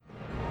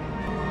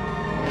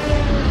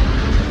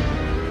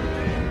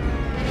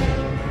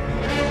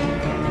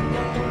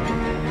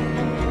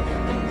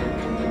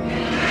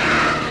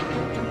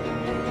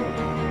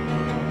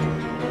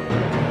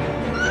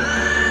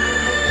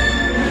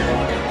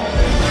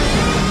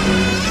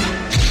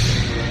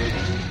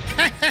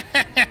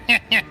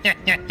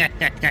Welcome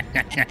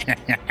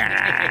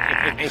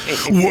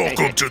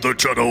to the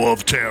Tunnel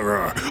of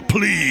Terror.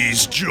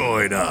 Please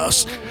join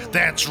us.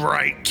 That's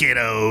right,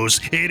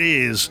 kiddos. It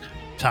is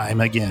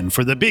time again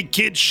for the Big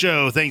Kids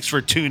Show. Thanks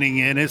for tuning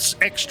in. It's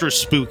extra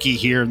spooky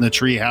here in the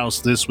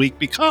treehouse this week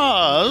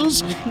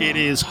because it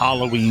is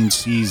Halloween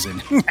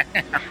season.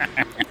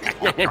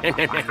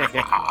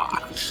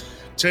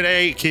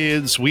 Today,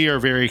 kids, we are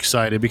very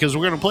excited because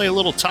we're going to play a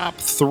little top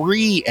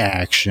 3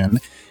 action.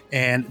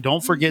 And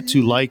don't forget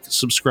to like,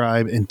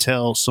 subscribe, and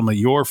tell some of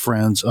your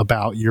friends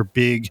about your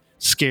big,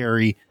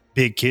 scary,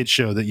 Big Kid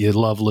Show that you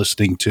love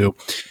listening to.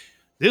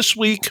 This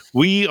week,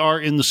 we are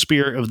in the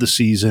spirit of the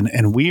season,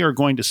 and we are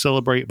going to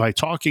celebrate by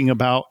talking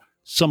about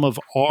some of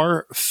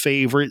our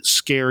favorite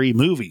scary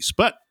movies.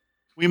 But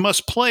we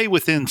must play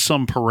within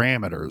some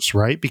parameters,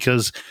 right?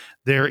 Because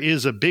there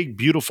is a big,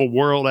 beautiful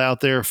world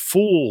out there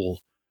full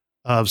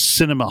of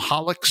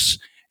cinemaholics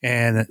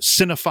and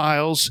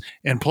cinephiles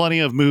and plenty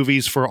of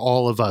movies for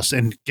all of us.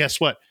 And guess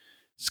what?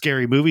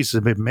 Scary Movies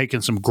have been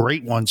making some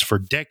great ones for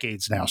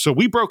decades now. So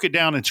we broke it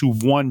down into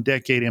one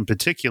decade in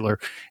particular.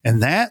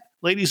 And that,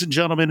 ladies and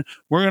gentlemen,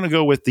 we're going to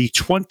go with the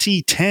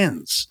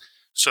 2010s.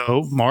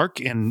 So, Mark,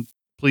 and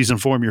please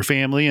inform your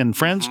family and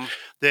friends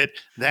that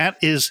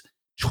is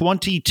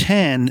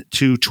 2010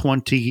 to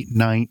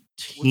 2019.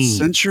 What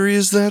century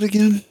is that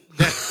again?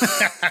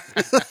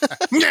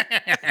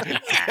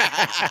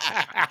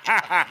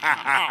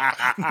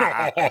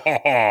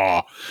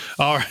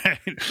 All right.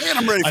 Man,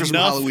 I'm ready for some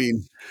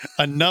Halloween.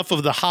 Enough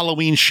of the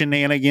Halloween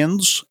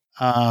shenanigans.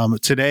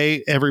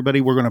 Today,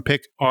 everybody, we're going to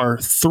pick our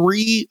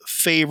 3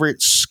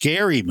 favorite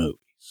scary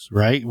movies,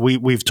 right?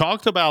 We've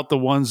talked about the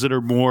ones that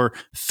are more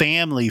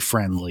family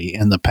friendly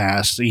in the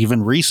past,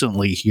 even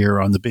recently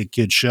here on the Big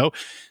Kids Show.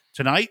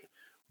 Tonight,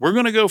 we're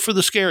going to go for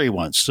the scary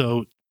ones.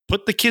 So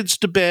put the kids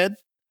to bed.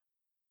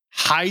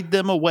 Hide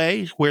them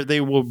away where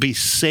they will be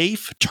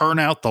safe. Turn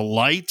out the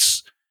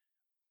lights.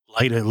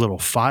 Light a little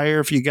fire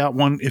if you got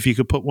one, if you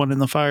could put one in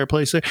the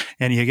fireplace there.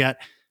 And you get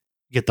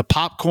the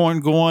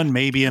popcorn going,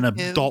 maybe an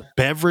adult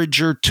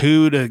beverage or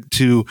two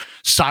to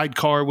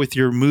sidecar with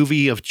your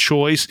movie of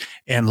choice.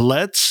 And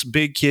let's,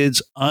 big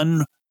kids,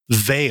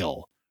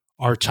 unveil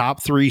our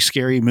top 3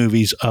 scary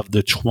movies of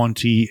the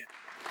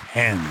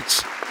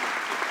 2010s.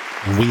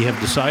 And we have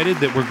decided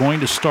that we're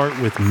going to start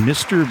with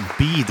Mr.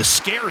 B, the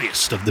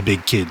scariest of the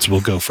big kids. Will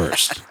go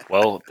first.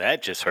 Well,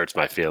 that just hurts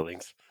my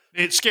feelings.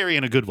 It's scary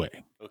in a good way.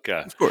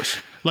 Okay. Of course.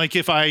 Like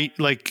if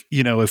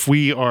if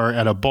we are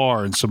at a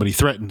bar and somebody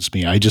threatens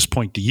me, I just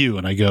point to you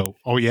and I go,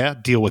 "Oh yeah,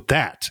 deal with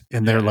that."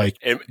 And they're like,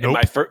 nope. And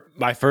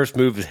my first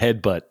move is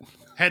headbutt.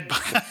 That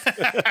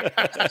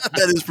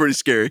is pretty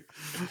scary.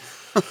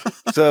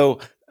 So,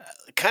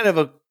 kind of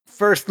a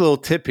first little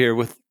tip here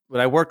when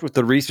I worked with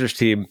the research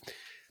team.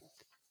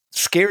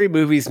 Scary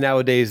movies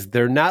nowadays,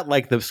 they're not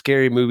like the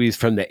scary movies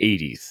from the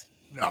 80s.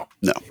 No.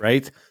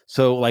 Right?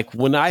 So like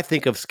when I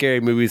think of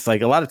scary movies,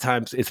 like a lot of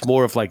times it's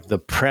more of like the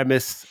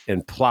premise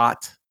and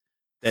plot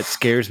that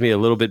scares me a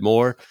little bit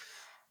more.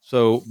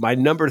 So my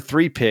number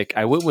 3 pick,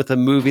 I went with a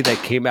movie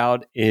that came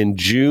out in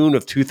June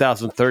of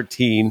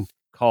 2013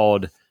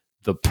 called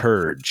The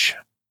Purge.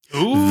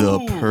 Ooh, The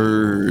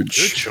Purge.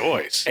 Good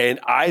choice. And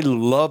I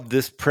love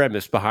this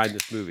premise behind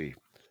this movie.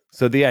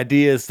 So the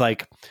idea is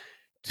like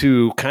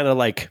to kind of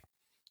like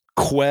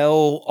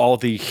quell all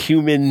the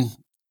human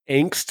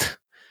angst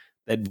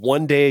that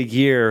one day a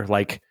year,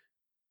 like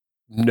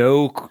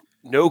no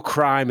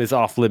crime is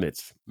off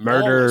limits.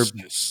 Murder,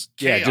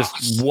 chaos,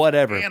 just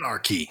whatever.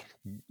 Anarchy.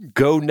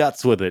 Go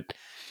nuts with it.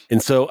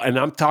 And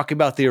I'm talking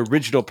about the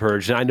original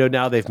Purge. And I know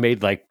now they've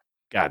made 3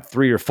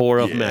 or 4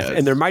 of them.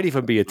 And there might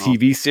even be a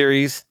TV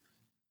series.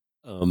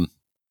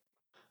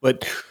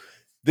 But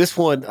this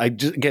one,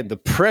 again, the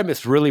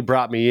premise really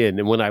brought me in.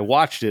 And when I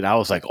watched it, I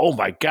was like, oh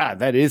my God,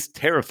 that is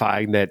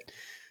terrifying. That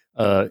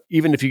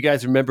even if you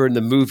guys remember in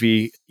the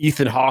movie,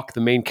 Ethan Hawke,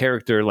 the main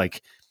character,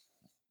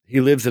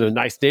 he lives in a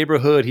nice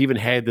neighborhood. He even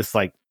had this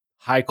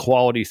high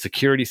quality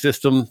security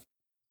system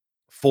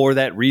for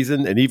that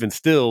reason. And even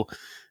still,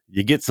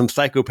 you get some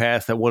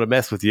psychopaths that want to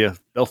mess with you.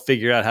 They'll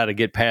figure out how to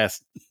get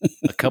past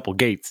a couple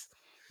gates.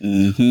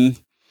 Mm-hmm.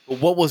 But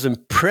what was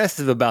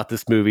impressive about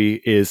this movie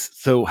is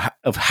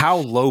of how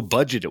low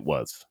budget it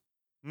was.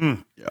 Yeah.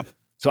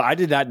 So I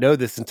did not know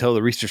this until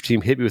the research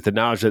team hit me with the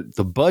knowledge that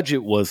the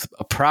budget was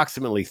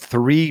approximately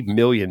 $3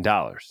 million.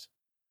 Wow.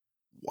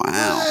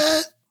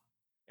 What?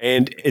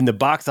 And in the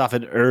box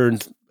office, it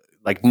earned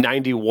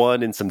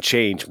 91 and some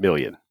change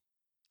million.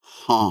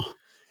 Huh.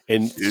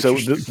 And so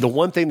the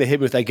one thing that hit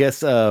me with, I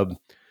guess,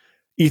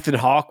 Ethan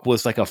Hawke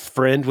was a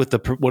friend with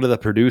one of the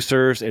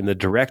producers and the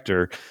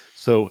director.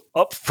 So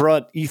up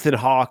front, Ethan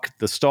Hawke,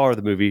 the star of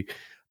the movie,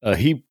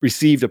 he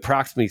received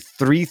approximately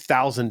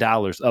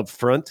 $3,000 up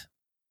front,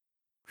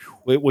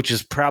 which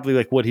is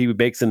probably what he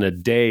makes in a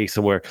day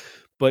somewhere.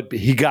 But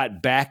he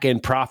got back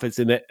end profits,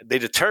 and they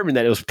determined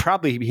that it was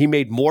probably he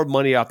made more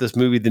money off this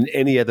movie than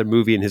any other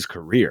movie in his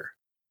career.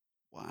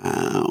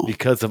 Wow.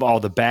 Because of all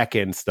the back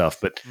end stuff.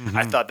 But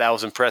I thought that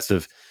was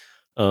impressive.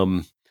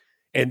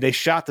 And they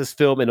shot this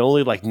film in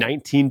only like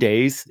 19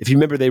 days. If you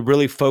remember, they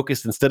really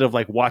focused, instead of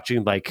like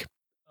watching like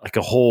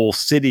a whole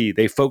city,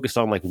 they focused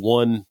on like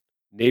one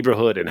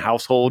neighborhood and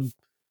household.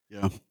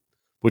 Yeah.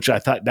 Which I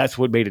thought that's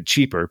what made it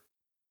cheaper.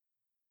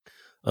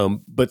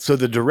 But so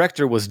the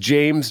director was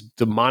James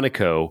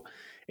DeMonico,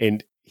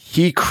 and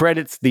he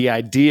credits the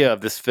idea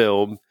of this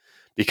film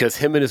because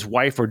him and his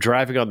wife were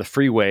driving on the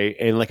freeway,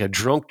 and like a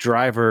drunk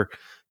driver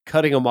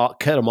cut him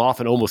off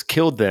and almost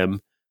killed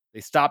them. They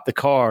stopped the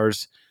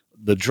cars.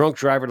 The drunk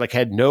driver like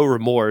had no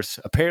remorse.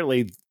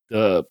 Apparently,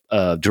 the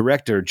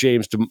director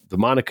James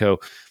DeMonico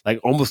like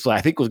almost, I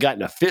think, was got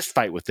in a fist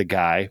fight with the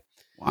guy.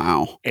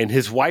 Wow. And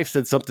his wife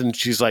said something.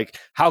 She's like,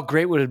 "How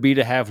great would it be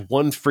to have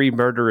one free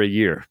murder a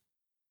year?"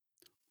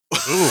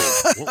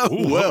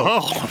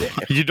 Well,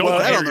 you don't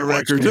that hear on the your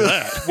wife record. do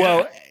that.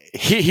 Well,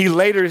 he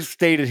later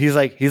stated, he's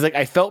like,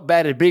 I felt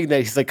bad at being that.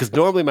 He's like, because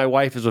normally my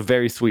wife is a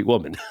very sweet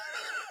woman.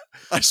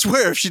 I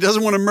swear, if she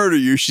doesn't want to murder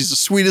you, she's the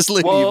sweetest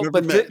lady you've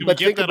ever met. But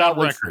think that about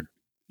on record.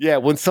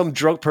 when some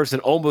drunk person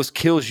almost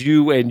kills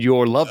you and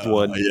your loved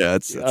one,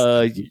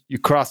 you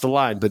cross the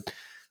line. But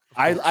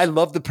I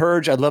love The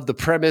Purge. I love the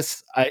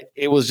premise.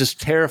 It was just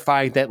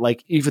terrifying that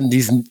like even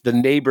the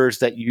neighbors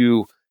that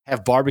you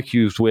have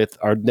barbecues with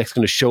are next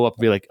going to show up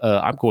and be like,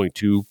 I'm going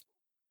to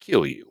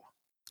kill you.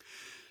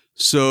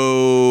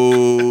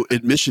 So,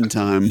 admission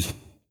time.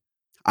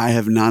 I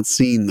have not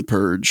seen The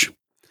Purge.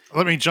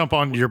 Let me jump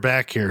on your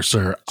back here,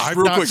 sir. I've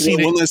Real not quick,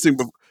 seen one it. last thing.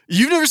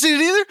 You've never seen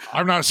it either?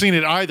 I've not seen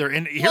it either.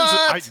 And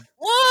here's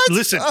What?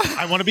 listen,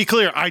 I want to be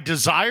clear. I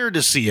desire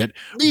to see it.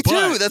 Me too.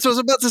 but That's what I was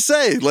about to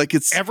say. Like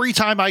it's every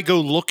time I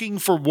go looking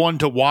for one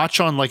to watch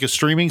on like a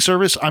streaming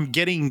service, I'm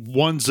getting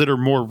ones that are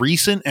more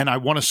recent, and I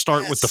want to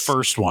start with the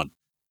first one.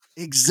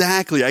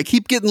 exactly. I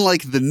keep getting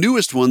like the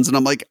newest ones, and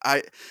I'm like,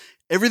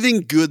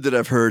 everything good that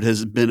I've heard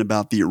has been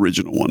about the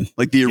original one.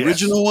 Like the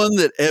original one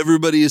that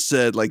everybody has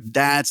said, like,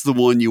 that's the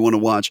one you want to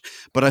watch.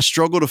 But I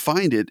struggle to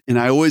find it. And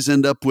I always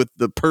end up with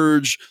The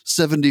Purge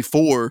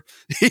 74.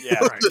 Yeah,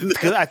 right.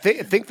 Because I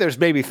think there's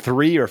maybe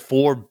 3 or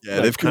 4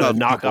 they've come out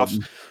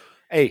knockoffs.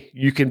 Hey,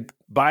 you can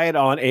buy it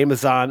on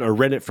Amazon or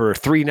rent it for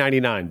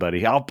 $3.99,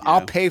 buddy. I'll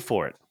pay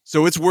for it.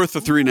 So it's worth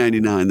the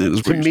 $3.99 then.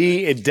 To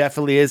me, it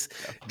definitely is.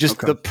 Just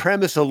the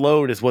premise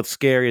alone is what's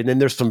scary. And then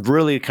there's some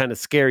really kind of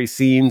scary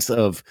scenes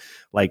of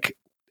like,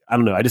 I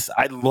don't know.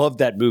 I love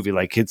that movie.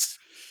 Like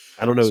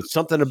I don't know.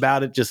 Something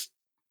about it just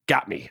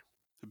got me.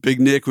 Big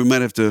Nick, we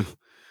might have to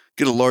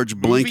get a large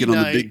blanket on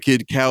the big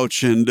kid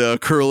couch and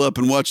curl up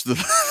and watch the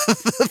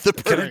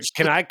Purge.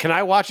 Can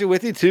I watch it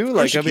with you too?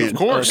 Like, of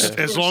course,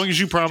 as long as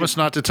you promise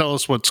not to tell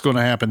us what's going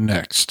to happen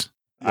next.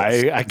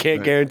 Yes, I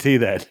can't guarantee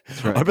that.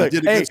 Right. I'll be like,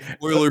 did a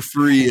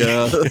spoiler-free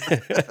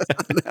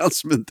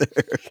announcement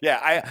there.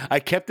 Yeah, I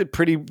kept it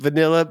pretty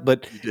vanilla,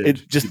 but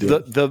it just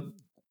the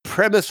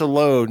premise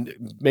alone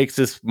makes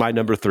this my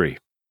number 3,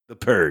 The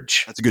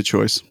Purge. That's a good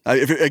choice.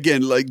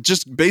 Again, like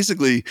just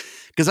basically,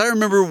 because I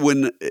remember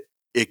when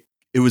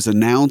it was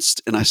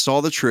announced and I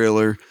saw the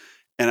trailer,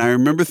 and I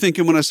remember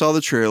thinking when I saw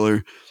the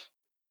trailer,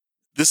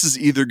 this is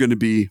either going to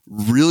be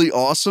really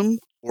awesome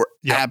or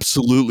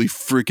absolutely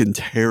freaking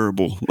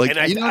terrible. Like,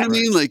 you know what I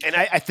mean? Like, and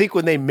I think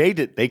when they made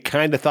it, they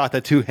kind of thought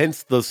that too,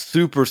 hence the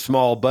super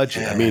small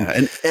budget. I mean,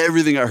 and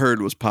everything I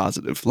heard was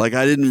positive. Like,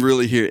 I didn't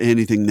really hear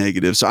anything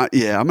negative. So, I'm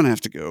going to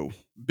have to go.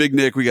 Big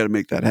Nick, we got to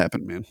make that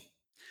happen, man.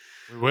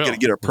 We will. Got to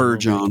get our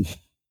Purge on.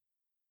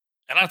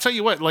 And I'll tell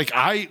you what, like,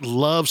 I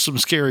love some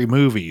scary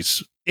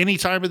movies any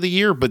time of the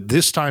year, but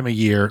this time of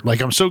year,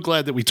 like, I'm so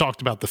glad that we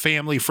talked about the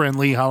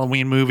family-friendly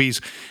Halloween movies.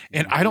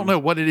 And I don't know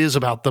what it is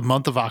about the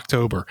month of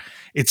October.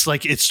 It's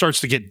like it starts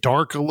to get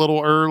dark a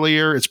little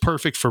earlier. It's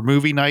perfect for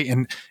movie night.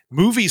 And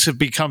movies have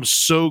become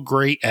so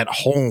great at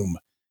home,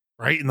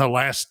 right, in the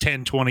last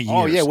 10, 20 years.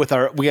 Oh, yeah,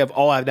 we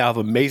now have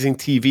amazing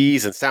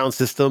TVs and sound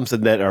systems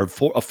and that are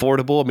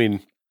affordable. I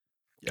mean,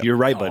 you're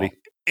right, buddy.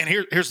 And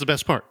here's the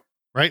best part.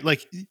 Right?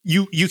 Like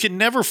you can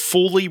never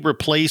fully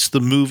replace the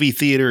movie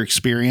theater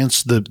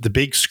experience, the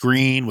big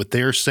screen with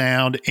their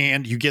sound,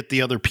 and you get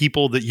the other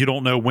people that you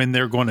don't know when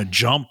they're going to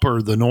jump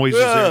or the noises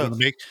they're going to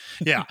make.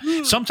 Yeah.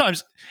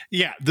 Sometimes,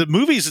 the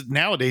movies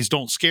nowadays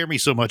don't scare me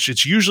so much.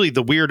 It's usually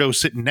the weirdo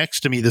sitting next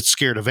to me that's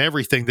scared of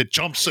everything that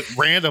jumps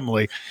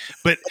randomly.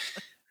 But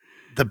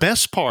the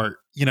best part,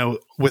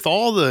 with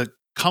all the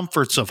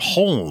comforts of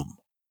home,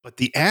 but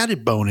the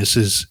added bonus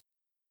is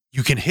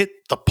you can hit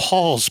the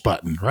pause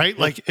button, right?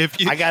 Like if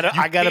you, I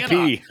gotta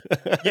pee.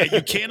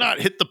 You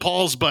cannot hit the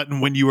pause button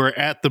when you are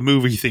at the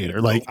movie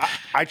theater. Like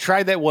I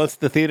tried that once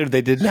at the theater.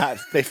 They did not.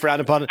 They frowned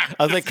upon it.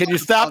 I was like, "Can you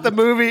stop the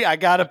movie? I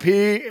gotta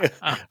pee."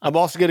 I'm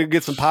also gonna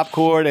get some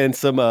popcorn and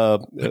some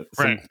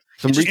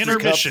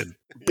intermission.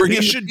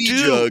 You should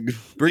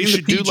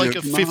do like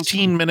a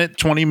 15-minute,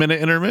 20-minute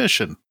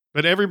intermission.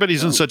 But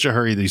everybody's in such a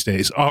hurry these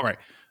days. All right.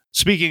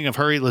 Speaking of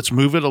hurry, let's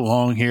move it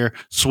along here.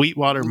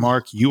 Sweetwater,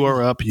 Mark, you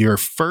are up. Your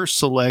first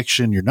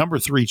selection, your number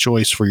 3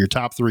 choice for your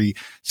top 3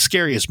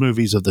 scariest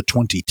movies of the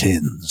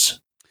 2010s.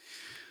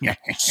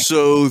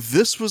 So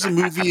this was a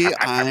movie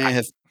I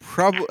have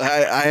Probably,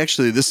 I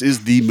actually, this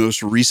is the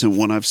most recent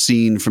one I've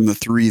seen from the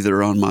three that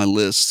are on my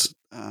list.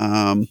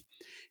 And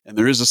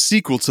there is a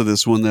sequel to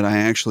this one that I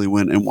actually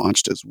went and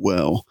watched as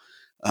well.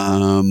 But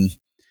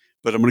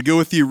I'm going to go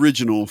with the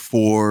original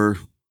for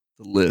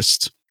the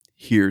list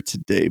here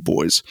today,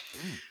 boys.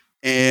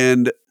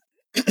 And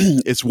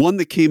it's one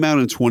that came out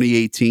in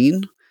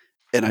 2018,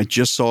 and I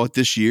just saw it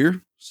this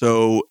year.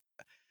 So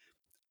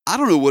I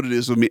don't know what it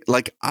is with me.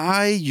 Like,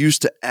 I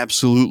used to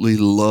absolutely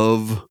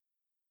love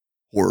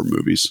horror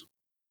movies.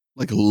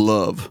 Like,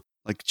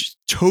 just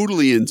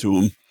totally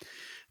into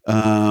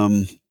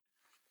them.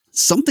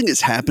 Something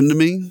has happened to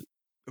me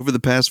over the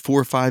past 4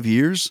 or 5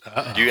 years.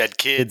 You had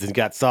kids and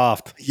got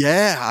soft.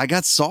 Yeah, I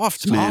got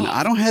soft, man.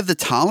 I don't have the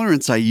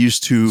tolerance I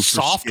used to. For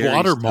Soft scary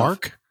water, stuff.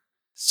 Mark.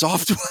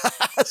 Soft water.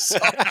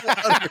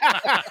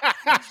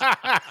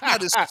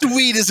 Not as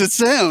sweet as it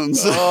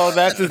sounds. Oh,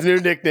 that's his new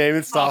nickname.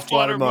 It's Soft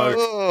Water Mark.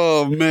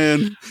 Oh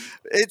man,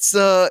 it's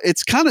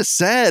kind of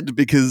sad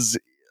because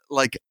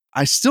like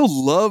I still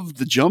love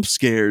the jump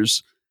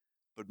scares,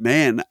 but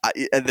man,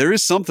 there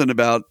is something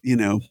about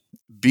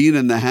being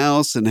in the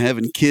house and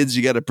having kids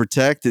you got to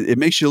protect. It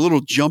makes you a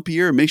little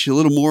jumpier. It makes you a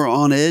little more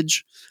on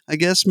edge, I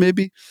guess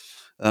maybe.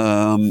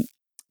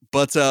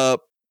 But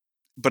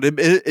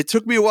it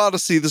took me a while to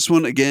see this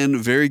one. Again,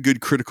 very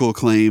good critical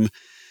acclaim.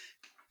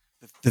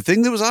 The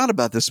thing that was odd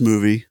about this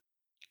movie,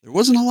 there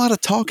wasn't a lot of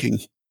talking.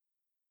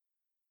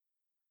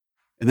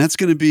 And that's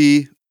going to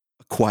be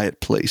A Quiet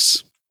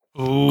Place.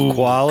 Ooh,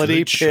 quality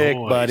good pick,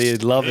 choice. buddy.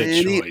 Love it.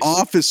 Any choice.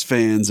 Office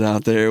fans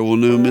out there will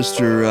know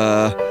Mr.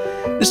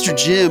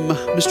 Jim,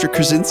 Mr.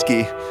 Krasinski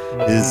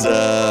is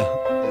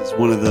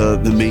one of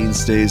the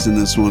mainstays in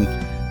this one.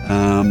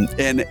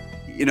 And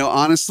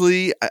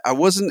honestly, I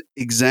wasn't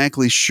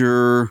exactly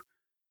sure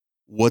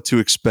what to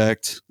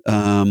expect.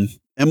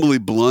 Emily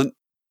Blunt,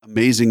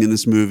 amazing in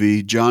this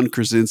movie. John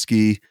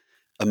Krasinski,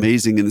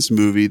 amazing in this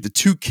movie. The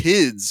two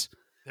kids,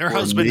 Their were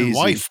husband and amazing.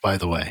 wife, by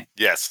the way.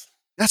 Yes.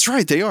 That's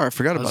right, they are. I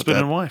forgot about Husband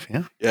that. and wife,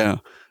 yeah. Yeah.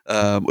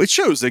 It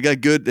shows they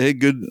had good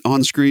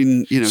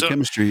on-screen, So,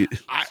 chemistry.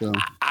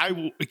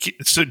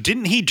 So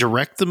didn't he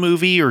direct the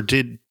movie or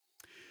did?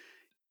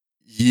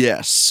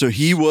 Yes. So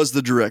he was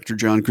the director,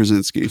 John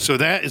Krasinski. So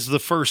that is the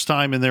first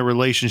time in their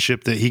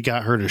relationship that he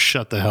got her to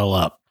shut the hell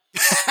up.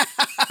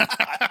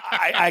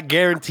 I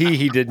guarantee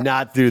he did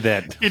not do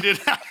that. He did.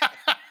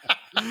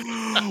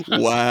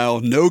 Wow.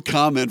 No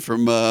comment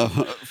from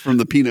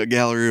the peanut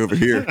gallery over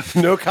here.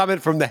 No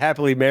comment from the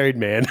happily married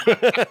man.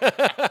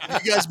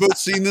 Have you guys both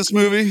seen this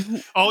movie?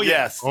 Oh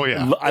Yes. Oh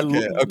yeah. Okay. So I'm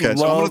going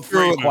love to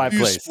throw Quiet a few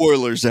Place.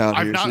 spoilers out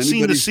I've here. not So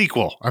seen the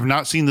sequel.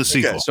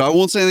 Okay, so I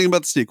won't say anything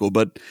about the sequel,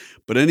 but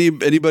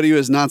anybody who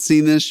has not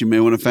seen this, you may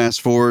want to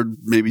fast forward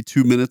maybe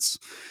 2 minutes.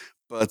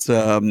 But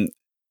the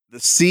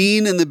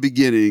scene in the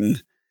beginning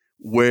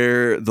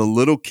where the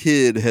little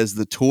kid has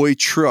the toy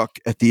truck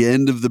at the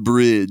end of the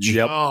bridge.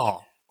 Yep.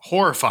 Oh,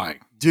 horrifying.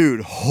 Dude,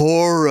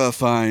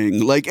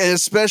 horrifying. Like, and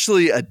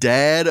especially a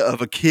dad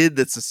of a kid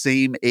that's the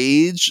same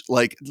age.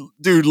 Like,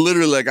 dude,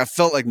 literally, like, I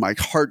felt like my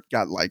heart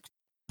got like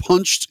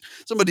punched.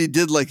 Somebody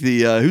did like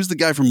who's the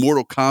guy from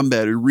Mortal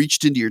Kombat who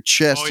reached into your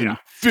chest and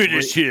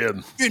Finish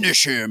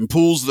him.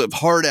 pulls the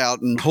heart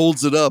out and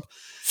holds it up.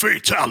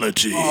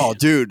 Fatality. Oh,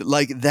 dude,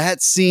 like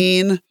that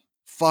scene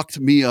fucked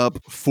me up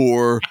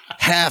for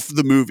half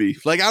the movie.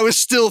 Like I was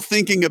still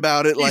thinking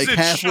about it like in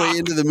halfway shock.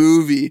 into the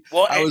movie.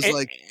 Well, I was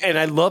and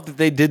I love that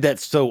they did that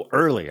so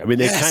early. I mean,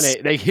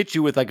 they hit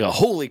you with like a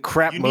holy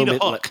crap You need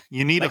moment. a hook.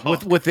 You need a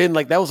hook. Within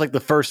like that was like the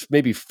first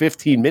maybe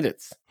 15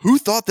 minutes. who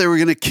thought they were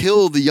going to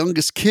kill the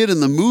youngest kid in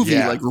the movie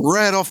Yeah. like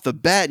right off the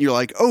bat? And you're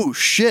like, oh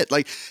shit.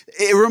 Like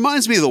it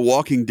reminds me of The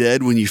Walking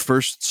Dead when you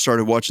first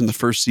started watching the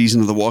first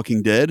season of The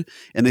Walking Dead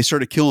and they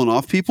started killing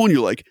off people and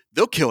you're like,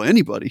 they'll kill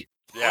anybody.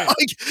 Yeah.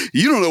 Like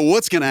you don't know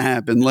what's going to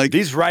happen. Like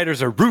These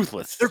writers are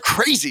ruthless. they're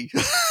crazy.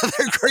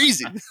 They're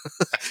crazy.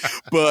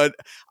 But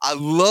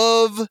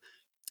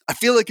I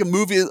feel like a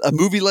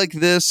movie like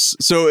this.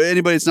 So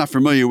anybody that's not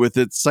familiar with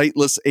it,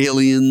 sightless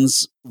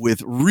aliens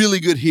with really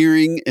good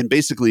hearing and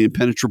basically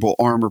impenetrable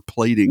armor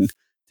plating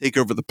take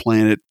over the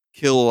planet,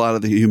 kill a lot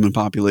of the human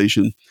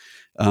population.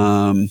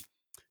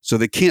 So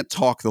they can't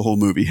talk the whole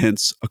movie,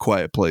 hence A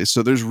Quiet Place.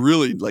 So there's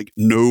really like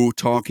no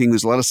talking.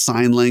 There's a lot of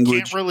sign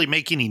language. Can't really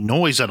make any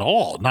noise at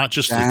all. Not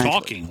just Exactly. the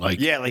talking.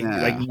 Like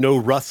Like no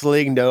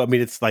rustling. No, I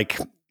mean it's like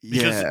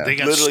because they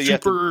got Literally you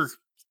have to- super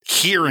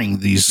hearing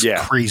these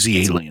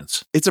crazy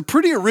aliens. It's a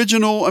pretty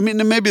original. I mean,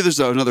 maybe there's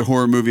another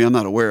horror movie I'm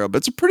not aware of, but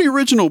it's a pretty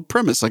original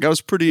premise. Like I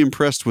was pretty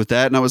impressed with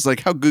that. And I was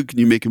like, how good can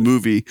you make a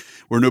movie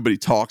where nobody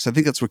talks? I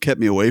think that's what kept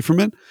me away from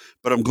it,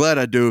 but I'm glad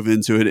I dove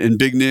into it. And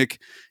Big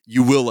Nick,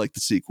 you will like the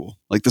sequel.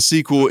 Like the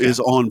sequel is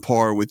on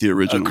par with the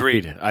original.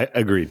 agreed. I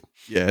agreed.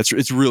 Yeah.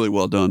 It's really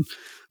well done.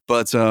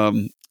 But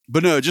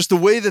no, just the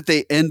way that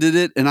they ended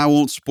it, and I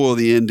won't spoil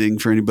the ending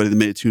for anybody that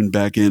may tune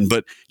back in,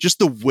 but just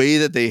the way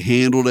that they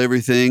handled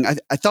everything,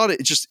 I thought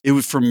it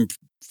was from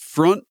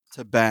front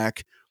to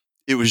back.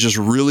 It was just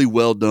really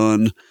well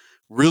done,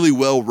 really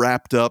well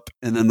wrapped up.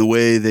 And then the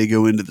way they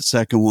go into the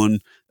second one,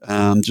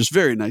 Just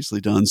very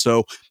nicely done.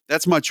 So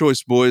that's my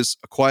choice, boys.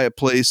 A Quiet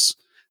Place.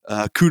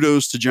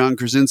 Kudos to John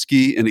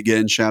Krasinski. And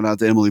again, shout out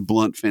to Emily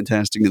Blunt.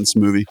 Fantastic in this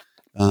movie.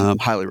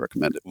 Highly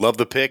recommend it. Love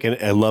the pick and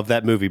I love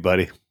that movie,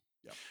 buddy.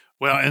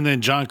 Well, and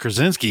then John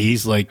Krasinski,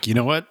 he's like, you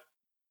know what,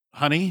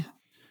 honey,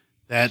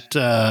 that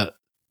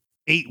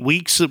 8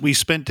 weeks that we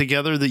spent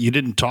together that you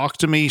didn't talk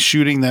to me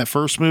shooting that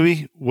first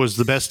movie was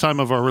the best time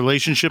of our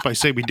relationship. I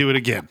say we do it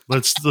again.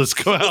 Let's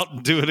go out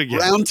and do it again.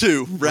 Round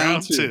two.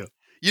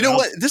 You know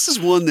what? This is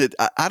one that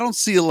I don't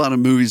see a lot of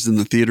movies in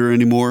the theater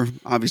anymore.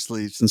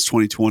 Obviously, since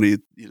 2020,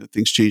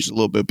 things changed a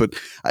little bit, but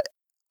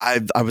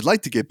I would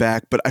like to get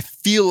back, but I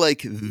feel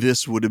like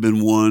this would have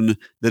been one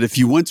that if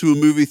you went to a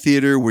movie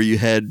theater where you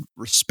had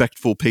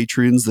respectful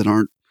patrons that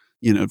aren't,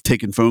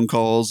 taking phone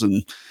calls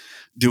and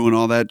doing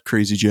all that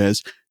crazy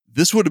jazz,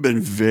 this would have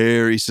been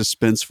very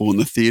suspenseful in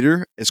the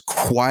theater, as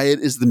quiet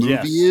as the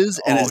movie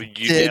is, and as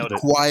dead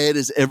quiet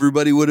as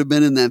everybody would have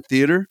been in that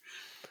theater.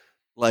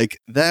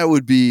 Like, that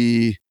would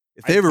be,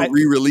 if they ever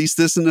re-release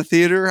this in the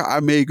theater,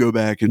 I may go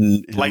back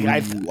and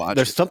watch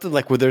there's it. Something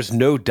like where there's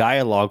no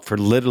dialogue for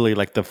literally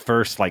like the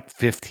first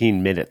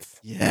 15 minutes.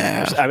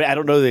 Yeah. I mean, I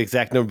don't know the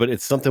exact number, but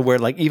it's something where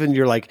even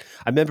you're like,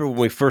 I remember when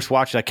we first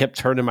watched it, I kept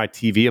turning my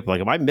TV up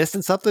like, am I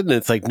missing something? And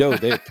it's like, no,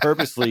 they're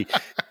purposely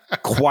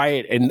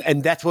quiet.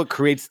 And that's what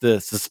creates the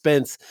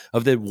suspense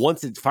of then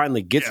once it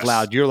finally gets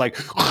loud, you're like,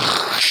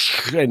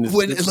 and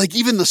when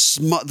even the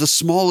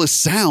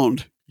smallest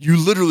sound, you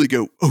literally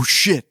go, oh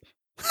shit.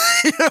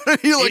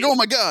 You're like, oh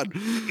my God.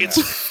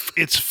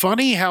 It's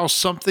funny how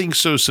something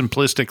so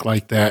simplistic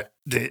like that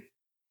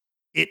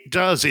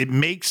it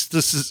makes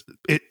this,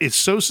 it's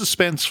so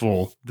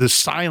suspenseful, the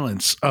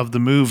silence of the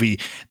movie,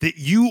 that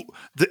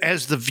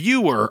as the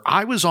viewer,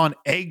 I was on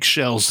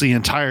eggshells the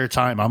entire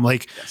time. I'm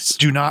like,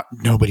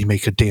 nobody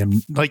make a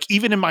damn,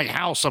 even in my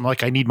house, I'm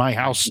like, I need my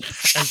house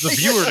as the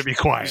viewer to be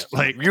quiet.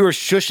 Like, you were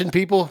shushing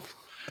people.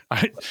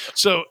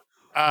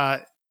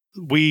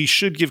 We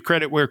should give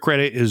credit where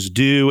credit is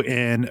due,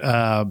 and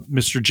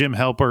Mr. Jim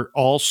Halpert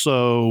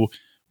also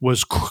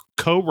was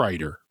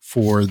co-writer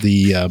for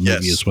the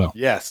movie as well.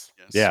 Yes.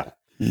 Yeah.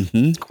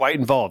 Mm-hmm. Quite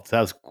involved.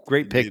 That was a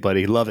great pick,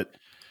 buddy. Love it.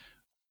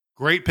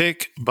 Great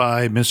pick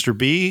by Mr.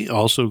 B.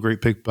 Also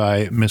great pick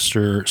by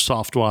Mr.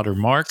 Softwater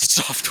Mark.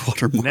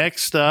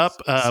 Next up,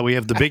 we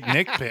have the Big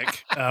Nick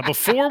pick.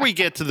 Before we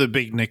get to the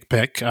Big Nick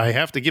pick, I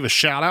have to give a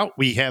shout out.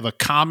 We have a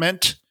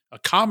commenter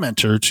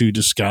to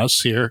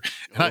discuss here.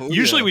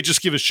 Usually we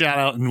just give a shout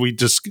out and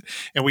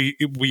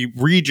we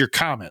read your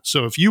comment.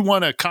 So if you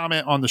want to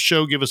comment on the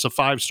show, give us a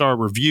 5-star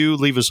review,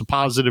 leave us a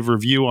positive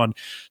review on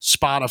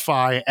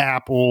Spotify,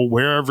 Apple,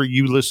 wherever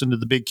you listen to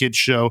the Big Kids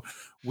Show.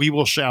 We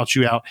will shout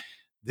you out.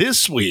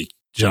 This week,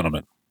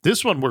 gentlemen,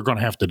 this one we're going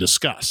to have to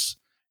discuss.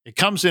 It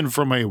comes in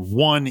from a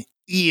one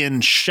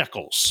Ian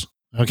Shekels.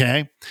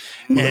 Okay.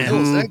 Who the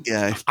hell is that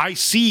guy? I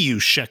see you,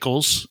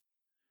 Shekels.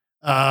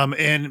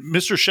 And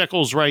Mr.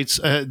 Shekels writes,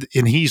 and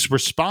he's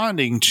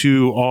responding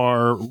to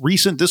our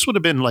recent, this would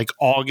have been like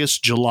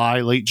August,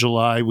 July, late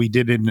July. We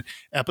did an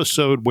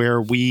episode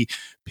where we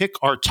pick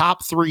our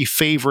top 3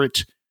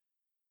 favorite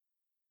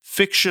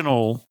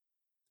fictional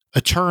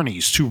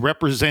attorneys to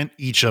represent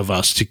each of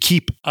us, to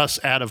keep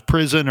us out of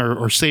prison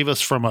or save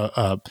us from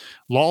a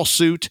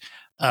lawsuit.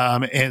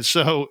 And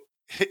so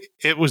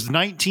it was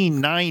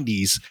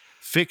 1990s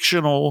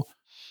fictional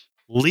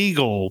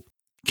legal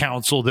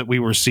counsel that we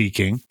were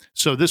seeking.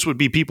 So this would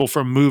be people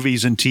from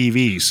movies and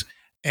TVs,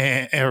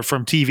 or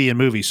from TV and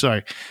movies.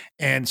 Sorry.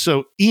 And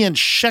so Ian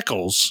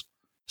Shekels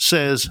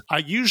says, I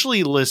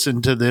usually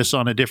listen to this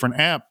on a different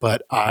app,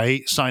 but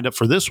I signed up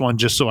for this one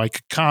just so I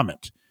could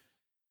comment.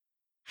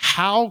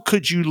 How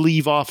could you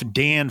leave off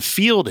Dan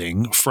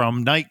Fielding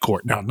from Night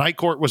Court? Now, Night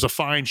Court was a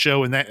fine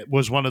show, and that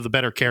was one of the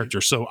better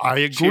characters. So I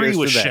agree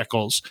with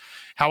Shekels.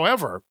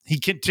 However, he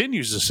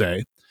continues to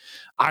say,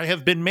 I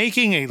have been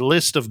making a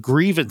list of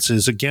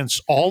grievances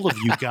against all of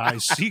you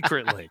guys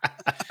secretly,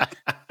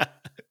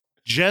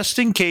 just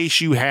in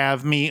case you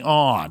have me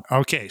on.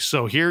 Okay,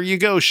 so here you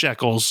go,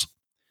 Shekels.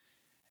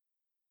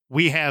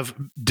 We have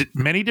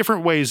many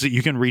different ways that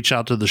you can reach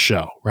out to the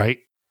show, right?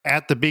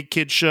 At the Big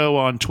Kid Show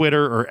on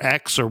Twitter or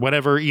X or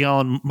whatever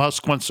Elon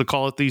Musk wants to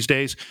call it these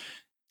days.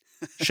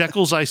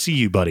 Shekels, I see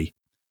you, buddy.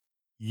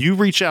 You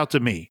reach out to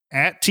me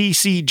at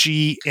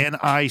TCGNIC.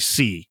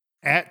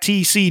 At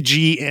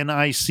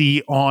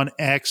TCGNIC on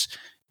X,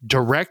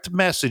 direct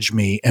message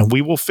me, and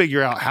we will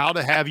figure out how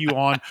to have you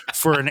on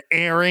for an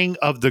airing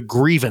of the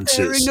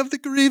grievances.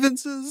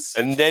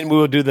 And then we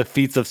will do the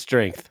feats of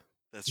strength.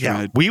 That's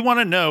right. We want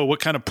to know what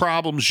kind of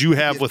problems you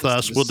have with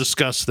us. We'll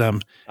discuss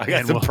them. I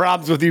got some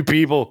problems with you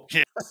people.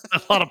 Yeah,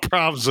 a lot of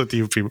problems with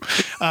you people.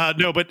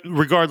 No, but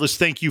regardless,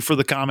 thank you for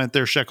the comment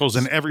there, Shekels,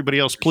 and everybody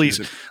else.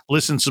 Please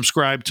listen,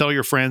 subscribe, tell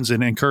your friends,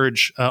 and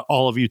encourage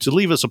all of you to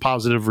leave us a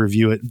positive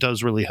review. It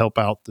does really help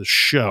out the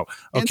show.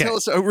 Okay, and tell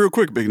us real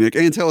quick, Big Nick,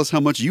 and tell us how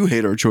much you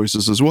hate our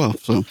choices as well.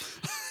 So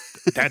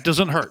that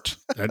doesn't hurt.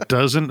 That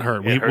doesn't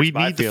hurt. We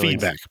need the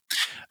feedback.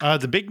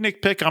 The Big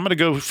Nick pick, I'm going to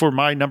go for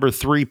my number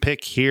 3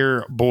 pick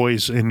here,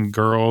 boys and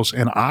girls.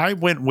 And I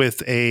went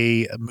with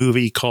a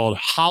movie called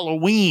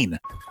Halloween.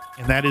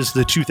 And that is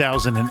the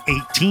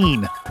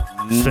 2018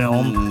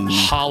 film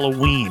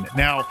Halloween.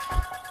 Now,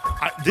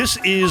 this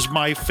is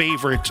my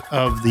favorite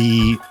of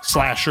the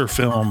slasher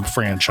film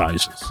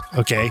franchises.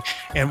 Okay.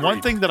 And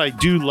one thing that I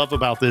do love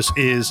about this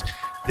is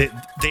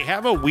that they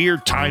have a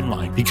weird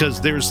timeline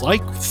because there's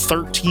like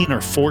 13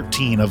 or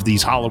 14 of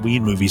these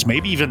Halloween movies,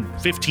 maybe even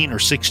 15 or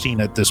 16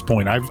 at this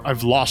point.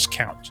 I've lost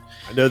count.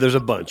 I know there's a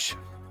bunch.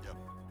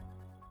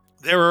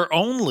 There are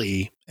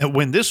only,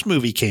 when this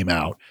movie came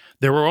out,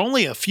 there were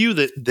only a few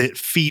that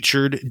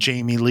featured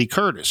Jamie Lee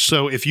Curtis.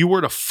 So if you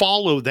were to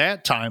follow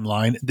that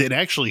timeline, that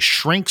actually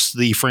shrinks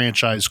the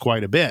franchise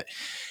quite a bit.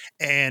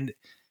 And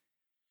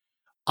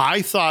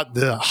I thought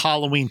the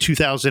Halloween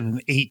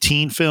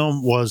 2018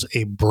 film was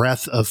a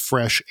breath of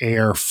fresh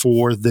air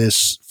for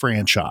this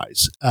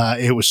franchise.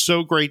 It was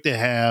so great to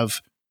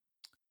have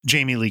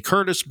Jamie Lee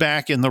Curtis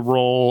back in the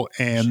role.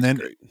 And She's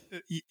then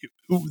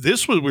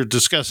great. We're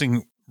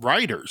discussing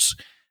writers.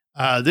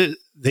 This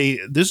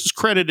is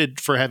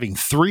credited for having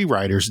 3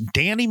 writers.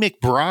 Danny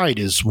McBride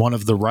is one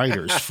of the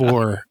writers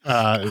for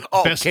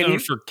best known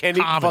for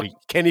comedy.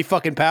 Kenny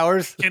fucking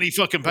Powers. Kenny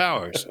fucking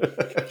Powers.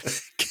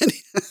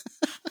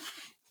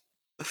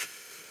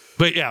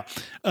 But yeah,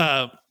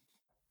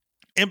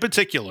 in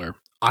particular,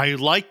 I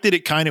liked that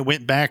it kind of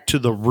went back to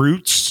the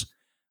roots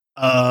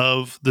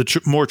of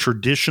the more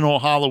traditional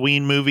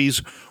Halloween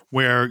movies,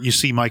 where you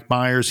see Mike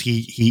Myers.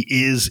 He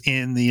is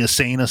in the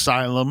insane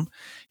asylum.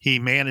 He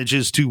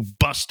manages to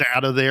bust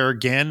out of there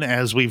again,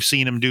 as we've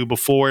seen him do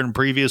before in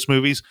previous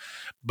movies.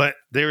 But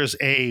there's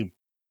a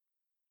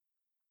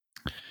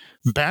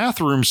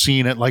bathroom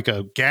scene at like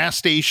a gas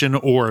station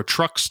or a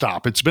truck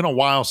stop. It's been a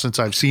while since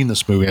I've seen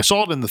this movie. I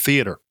saw it in the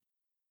theater.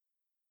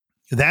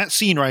 That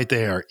scene right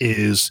there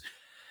is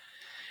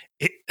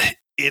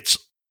it's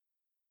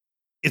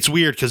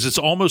weird because it's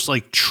almost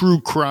like true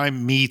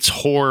crime meets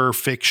horror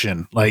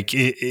fiction. Like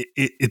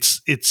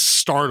it's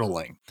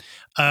startling.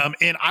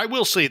 And I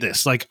will say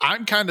this, like,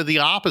 I'm kind of the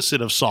opposite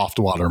of soft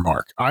water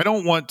Mark. I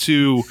don't want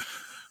to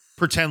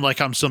pretend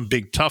like I'm some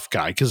big tough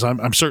guy, because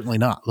I'm certainly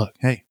not. Look,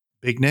 hey,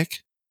 Big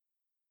Nick,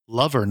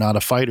 lover, not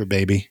a fighter,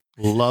 baby.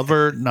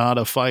 Lover, not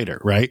a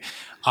fighter, right?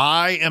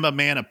 I am a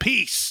man of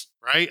peace,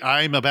 right?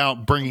 I'm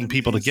about bringing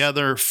people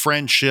together,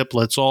 friendship.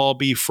 Let's all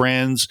be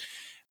friends.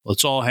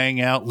 Let's all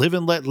hang out, live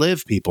and let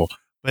live, people.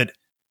 But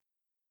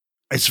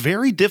it's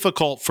very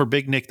difficult for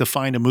Big Nick to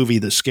find a movie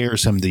that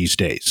scares him these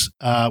days.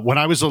 When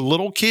I was a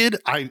little kid,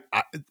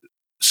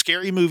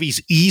 scary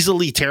movies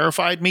easily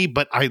terrified me,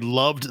 but I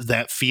loved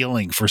that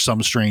feeling for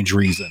some strange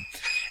reason.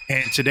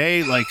 And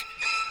today, like,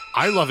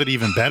 I love it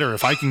even better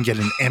if I can get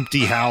an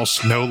empty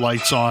house, no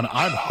lights on.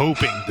 I'm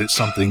hoping that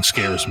something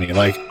scares me.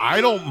 Like, I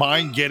don't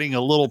mind getting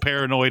a little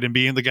paranoid and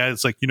being the guy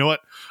that's like, you know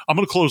what? I'm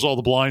going to close all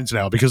the blinds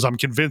now because I'm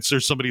convinced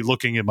there's somebody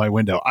looking in my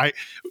window. I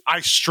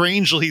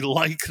strangely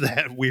like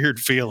that weird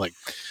feeling.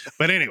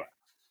 But anyway,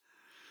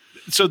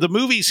 so the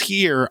movies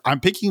here, I'm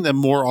picking them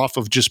more off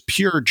of just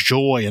pure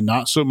joy and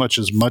not so much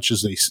as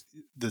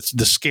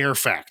the scare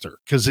factor,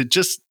 because it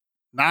just,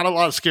 not a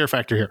lot of scare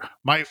factor here.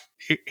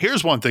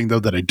 Here's one thing, though,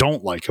 that I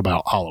don't like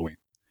about Halloween.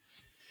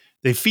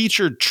 They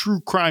featured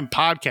true crime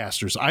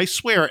podcasters. I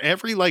swear,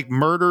 every like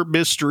murder,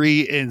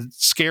 mystery, and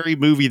scary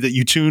movie that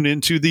you tune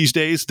into these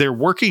days, they're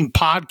working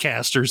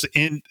podcasters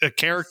in a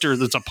character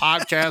that's a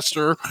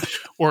podcaster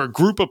or a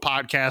group of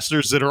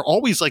podcasters that are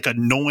always like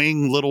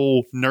annoying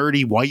little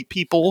nerdy white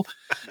people.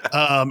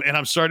 And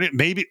I'm starting,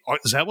 maybe,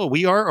 is that what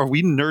we are? Are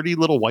we nerdy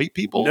little white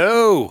people?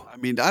 No. I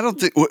mean, I don't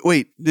think,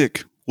 wait,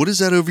 Nick. What is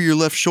that over your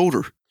left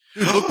shoulder?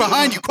 Dude, look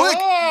behind you, quick!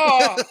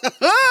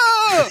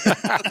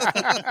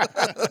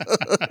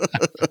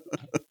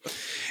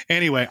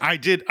 Anyway, I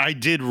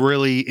did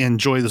really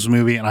enjoy this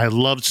movie, and I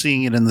loved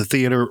seeing it in the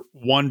theater.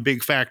 One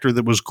big factor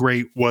that was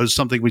great was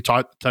something we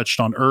touched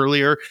on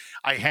earlier.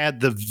 I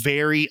had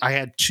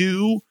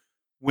 2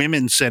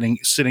 women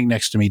sitting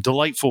next to me,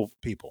 delightful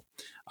people.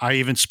 I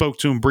even spoke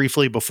to them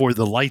briefly before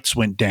the lights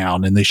went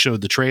down and they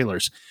showed the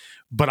trailers.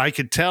 But I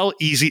could tell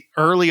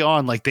early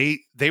on, like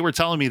they were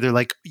telling me, they're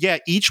like, yeah,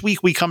 each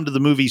week we come to the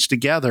movies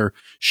together.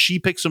 She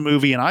picks a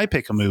movie and I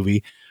pick a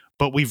movie,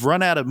 but we've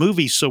run out of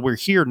movies. So we're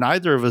here.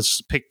 Neither of us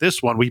picked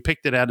this one. We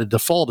picked it out of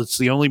default. It's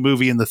the only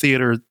movie in the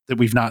theater that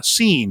we've not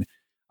seen.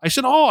 I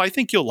said, oh, I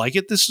think you'll like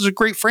it. This is a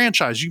great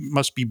franchise. You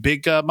must be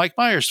big Mike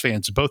Myers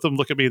fans. Both of them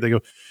look at me. They go,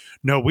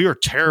 no, we are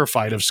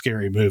terrified of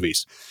scary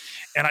movies.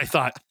 And I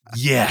thought,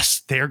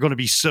 yes, they're going to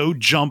be so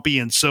jumpy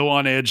and so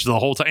on edge the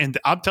whole time. And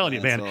I'm telling you,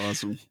 man,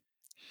 awesome.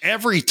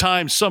 Every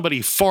time somebody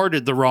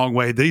farted the wrong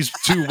way, these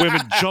 2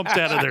 women jumped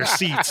out of their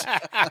seats.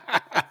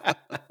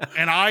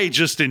 And I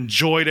just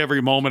enjoyed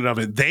every moment of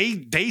it.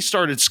 They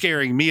started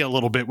scaring me a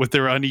little bit with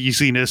their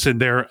uneasiness and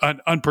their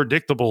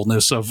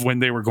unpredictableness of when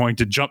they were going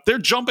to jump. They're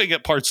jumping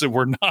at parts that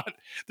were not,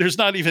 there's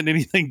not even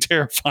anything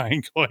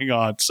terrifying going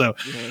on. So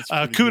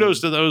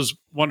kudos to those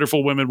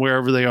wonderful women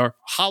wherever they are.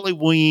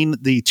 Halloween,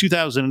 the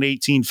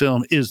 2018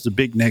 film, is the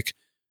Big Nick.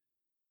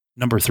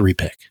 number 3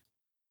 pick?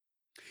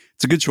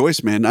 It's a good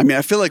choice, man. I mean,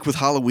 I feel like with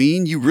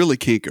Halloween, you really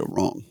can't go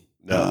wrong.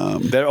 No,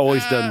 they're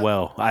always done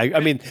well. I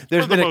mean,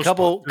 there's been a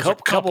couple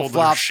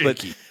flops,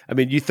 but I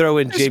mean, you throw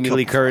in Jamie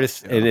Lee Curtis,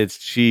 flops, and it's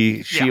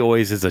she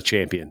always is a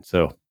champion.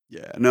 So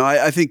yeah, no,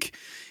 I think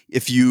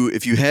if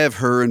you have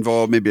her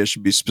involved, maybe I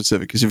should be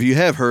specific, because if you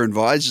have her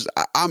involved,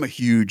 I'm a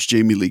huge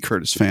Jamie Lee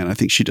Curtis fan. I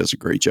think she does a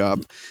great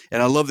job,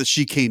 and I love that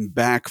she came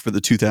back for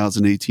the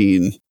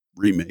 2018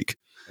 remake.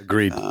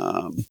 Agreed.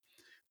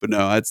 But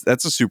no,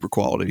 that's a super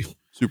quality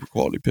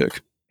pick.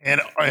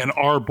 And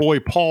our boy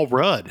Paul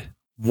Rudd.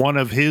 One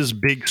of his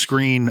big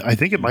screen, I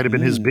think it might have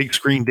been his big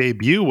screen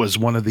debut, was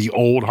one of the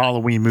old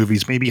Halloween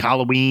movies, maybe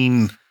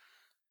Halloween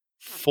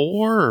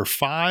 4 or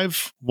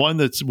 5, one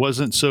that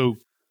wasn't so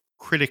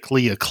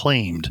critically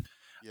acclaimed.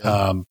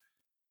 Yeah.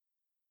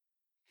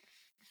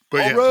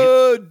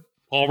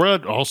 Paul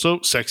Rudd, also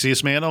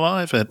sexiest man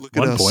alive at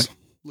one point.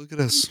 Look at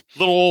us. A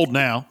little old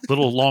now, a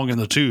little long in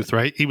the tooth,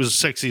 right? He was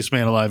sexiest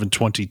man alive in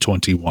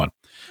 2021. All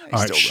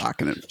right, still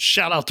rocking it.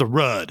 Shout out to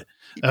Rudd.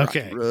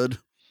 Okay. Rudd.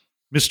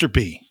 Mr.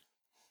 B.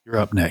 You're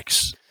up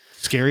next.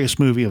 Scariest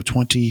movie of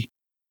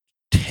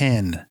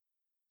 2010.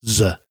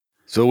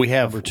 So we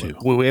have number 2.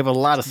 We have a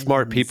lot of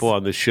smart people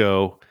on the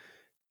show,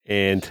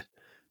 and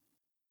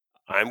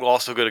I'm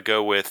also going to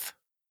go with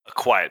A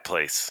Quiet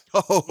Place.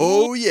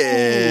 Oh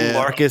yeah,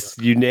 Marcus,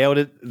 you nailed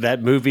it.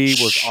 That movie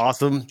was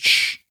awesome.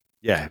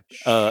 Yeah,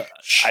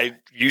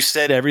 you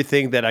said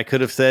everything that I could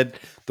have said.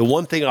 The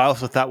one thing I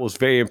also thought was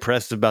very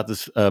impressive about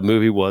this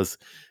movie was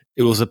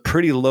it was a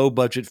pretty low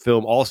budget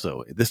film.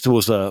 Also, this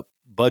was a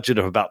budget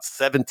of about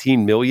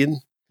 $17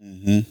 million,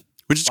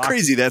 which is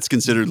crazy. That's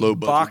considered low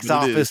budget. Box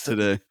office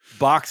today.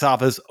 Box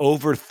office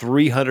over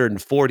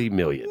 $340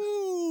 million.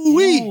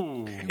 Ooh-wee.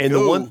 And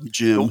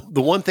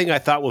the one thing I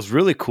thought was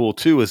really cool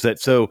too is that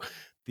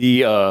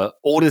the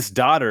oldest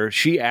daughter,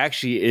 she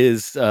actually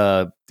is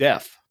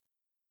deaf.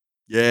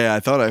 Yeah, I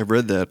thought I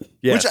read that.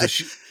 Yeah,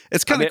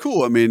 it's kind of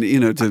cool. I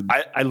mean,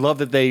 I love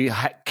that they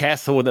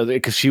cast someone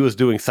because she was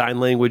doing sign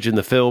language in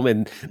the film,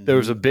 and there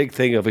was a big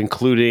thing of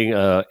including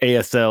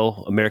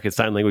ASL, American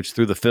Sign Language,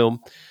 through the film.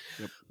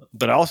 Yep.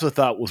 But I also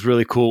thought was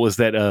really cool was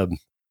that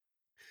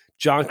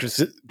John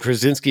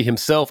Krasinski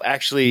himself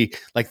actually,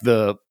 like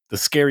the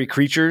scary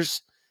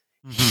creatures,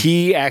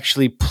 he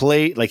actually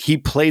played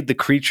the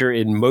creature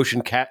in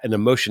a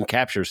motion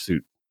capture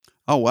suit.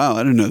 Oh wow, I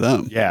didn't know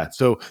that. Yeah.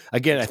 So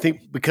again, I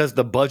think because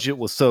the budget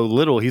was so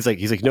little, he's like,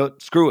 no,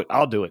 screw it,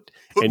 I'll do it.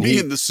 Put me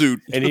in the suit.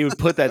 And he would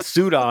put that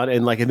suit on,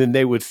 and then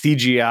they would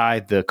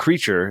CGI the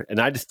creature. And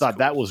I just thought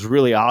that was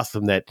really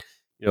awesome. That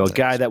a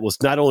guy that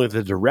was not only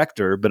the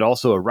director but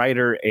also a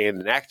writer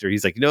and an actor.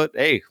 He's like,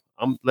 hey,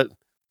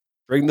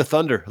 bring the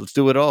thunder. Let's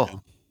do it all. Yeah.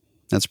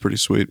 That's pretty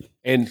sweet.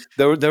 And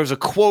there was a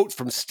quote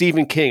from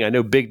Stephen King. I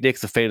know Big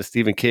Nick's a fan of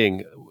Stephen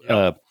King.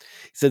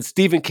 He said,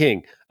 Stephen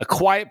King, A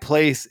Quiet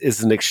Place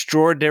is an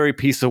extraordinary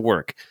piece of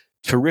work,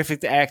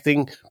 terrific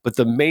acting, but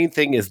the main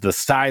thing is the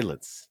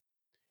silence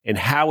and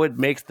how it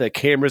makes the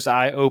camera's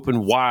eye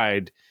open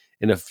wide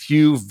in a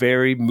few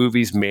very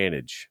movies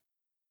manage.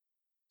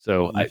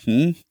 So I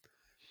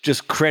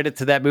just credit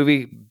to that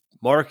movie.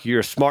 Mark, you're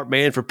a smart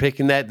man for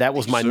picking that. That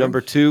was my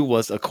number 2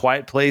 was A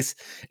Quiet Place.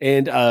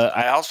 And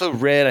I also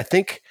read, I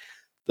think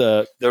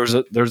there's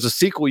a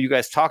sequel you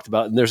guys talked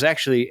about, and there's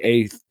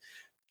actually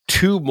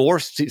 2 more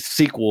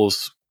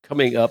sequels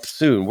coming up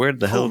soon. Where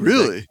the hell? Oh,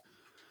 really?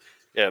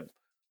 Yeah.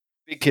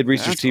 Big Kid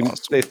Research Team.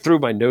 Awesome. They threw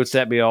my notes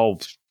at me all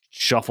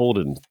shuffled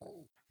and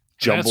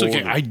jumbled. That's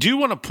okay. I do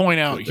want to point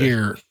out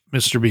here,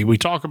 Mr. B, we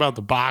talk about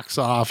the box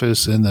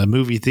office and the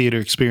movie theater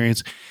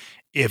experience.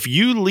 If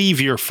you leave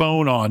your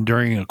phone on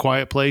during A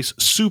Quiet Place,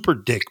 super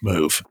dick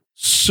move.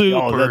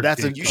 Super.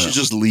 You should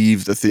just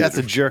leave the theater. That's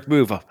a jerk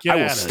move. I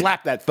will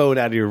slap that phone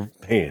out of your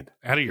hand.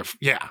 And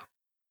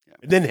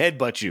then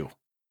headbutt you.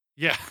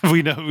 Yeah,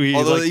 we know.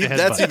 Although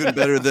that's even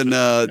better than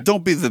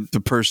don't be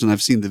the person.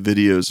 I've seen the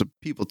videos of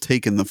people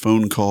taking the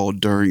phone call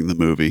during the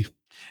movie.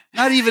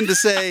 Not even to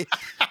say,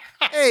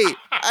 hey,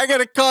 I got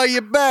to call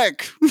you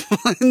back.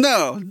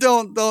 No,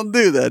 don't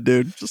do that,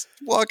 dude. Just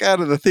walk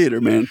out of the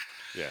theater, man.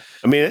 Yeah.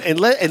 I mean,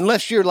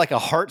 unless you're like a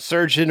heart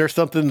surgeon or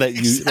something that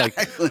you like,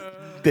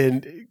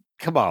 then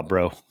come on,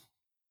 bro.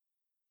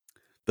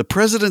 The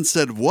president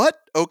said, what?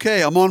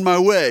 Okay, I'm on my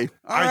way.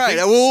 All right,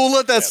 we'll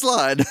let that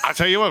slide. I'll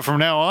tell you what, from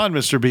now on,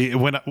 Mr. B,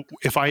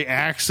 if I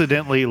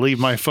accidentally leave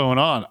my phone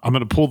on, I'm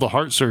going to pull the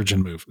heart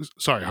surgeon move.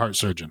 Sorry, heart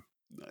surgeon.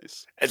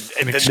 Nice.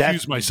 And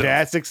excuse myself.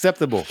 That's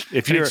acceptable.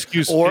 If you're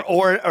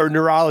or a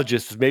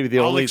neurologist, maybe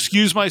I'll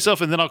excuse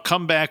myself, and then I'll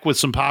come back with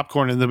some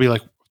popcorn, and they'll be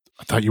like,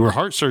 I thought you were a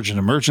heart surgeon,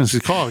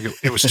 emergency call.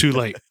 It was too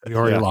late. We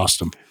already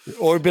lost him.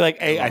 Or be like,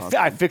 hey,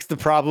 I fixed the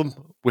problem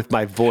with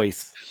my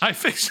voice. I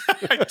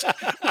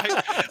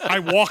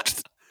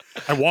walked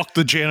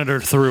the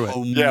janitor through it.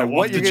 Yeah,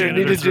 what you're going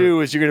to need to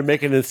do is you're going to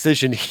make an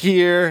incision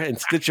here and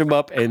stitch them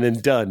up and then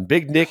done.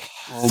 Big Nick,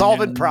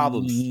 solving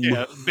problems.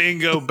 Yeah,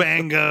 bingo,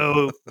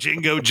 bango,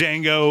 jingo,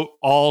 jango,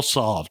 all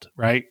solved,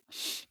 right?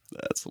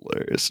 That's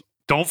hilarious.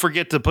 Don't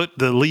forget to put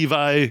the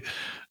Levi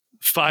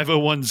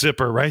 501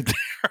 zipper right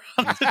there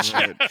That's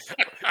right.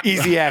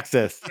 Easy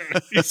access.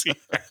 Easy.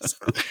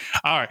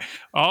 All right.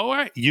 All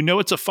right. You know,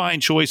 it's a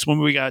fine choice when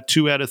we got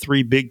 2 out of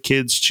 3 big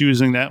kids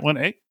choosing that one.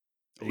 Hey,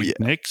 Oh, yeah.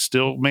 Nick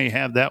still may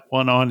have that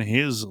one on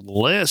his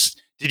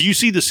list. Did you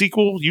see the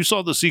sequel? You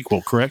saw the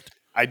sequel, correct?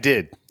 I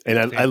did.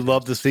 And I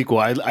love the sequel.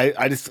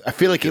 I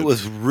feel like it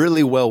was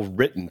really well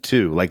written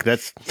too. Like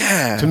that's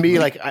to me,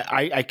 like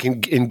I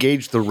can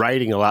engage the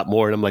writing a lot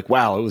more. And I'm like,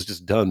 wow, it was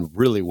just done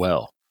really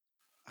well.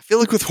 I feel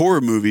like with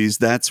horror movies,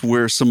 that's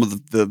where some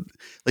of the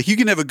like you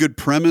can have a good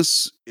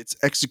premise, it's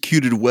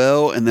executed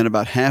well, and then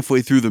about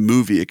halfway through the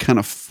movie, it kind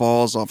of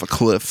falls off a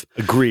cliff.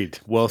 Agreed.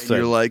 Well And said.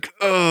 you're like,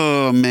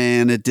 oh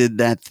man, it did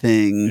that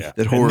thing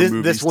that horror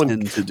movies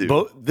tend to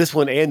do. This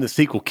one and the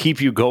sequel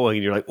keep you going,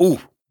 and you're like, ooh,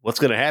 what's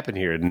going to happen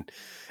here? And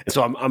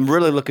so I'm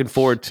really looking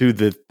forward to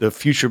the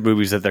future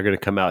movies that they're going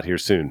to come out here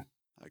soon.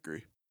 I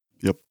agree.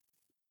 Yep.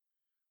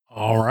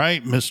 All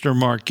right, Mr.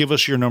 Mark, give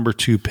us your number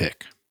 2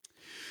 pick.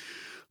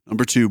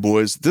 Number 2,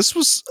 boys. This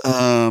was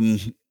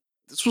one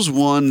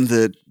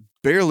that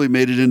barely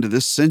made it into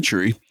this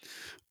century.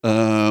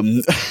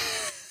 2010,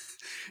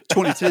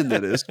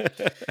 that is.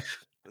 The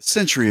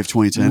century of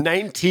 2010.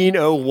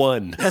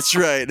 1901. That's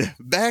right.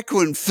 Back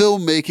when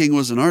filmmaking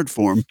was an art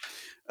form.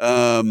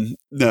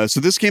 No, so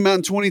this came out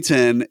in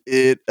 2010.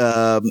 It's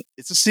a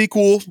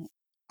sequel.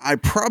 I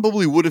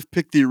probably would have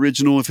picked the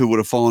original if it would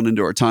have fallen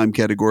into our time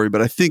category,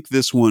 but I think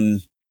this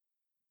one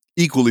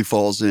equally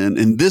falls in.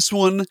 And this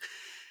one,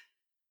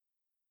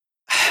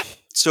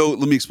 so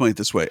let me explain it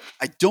this way.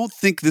 I don't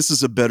think this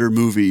is a better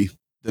movie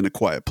than A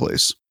Quiet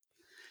Place,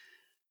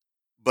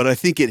 but I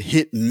think it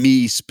hit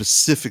me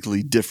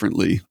specifically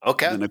differently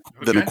than A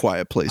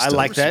Quiet Place. I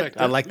like that.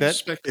 I like that.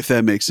 Respect. If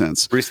that makes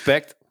sense.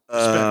 Respect.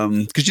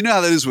 Because you know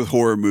how that is with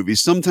horror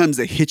movies. Sometimes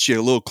they hit you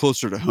a little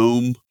closer to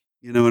home.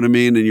 You know what I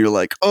mean? And you're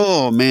like,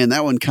 oh man,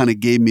 that one kind of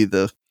gave me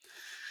the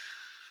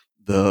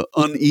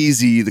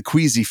uneasy, the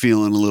queasy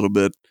feeling a little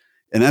bit.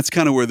 And that's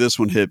kind of where this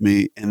one hit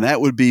me. And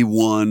that would be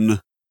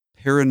one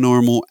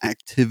Paranormal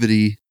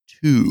Activity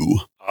 2.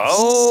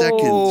 Oh,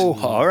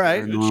 Second all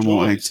right.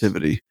 Paranormal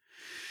Activity.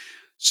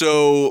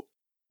 So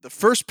the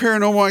first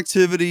Paranormal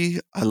Activity,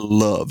 I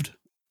loved.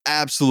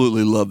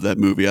 Absolutely loved that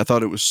movie. I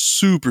thought it was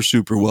super,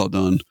 super well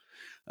done.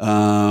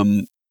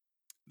 The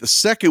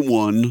second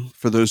one,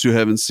 for those who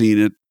haven't seen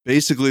it,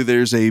 basically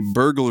there's a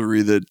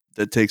burglary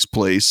that takes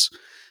place.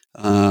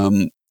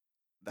 The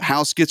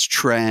house gets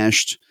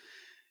trashed,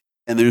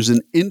 and there's an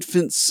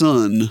infant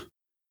son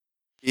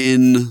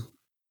in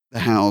the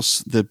house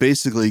that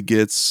basically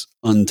gets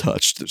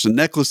untouched. There's a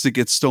necklace that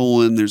gets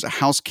stolen. There's a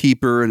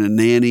housekeeper and a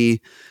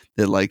nanny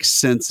that like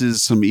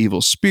senses some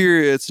evil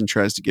spirits and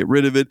tries to get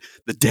rid of it.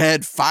 The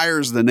dad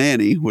fires the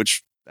nanny,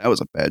 which that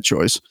was a bad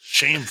choice.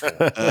 Shameful.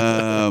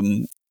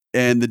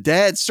 And the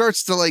dad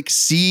starts to like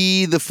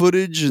see the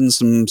footage and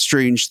some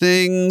strange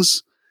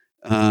things.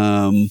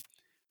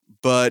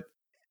 But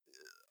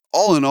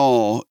all in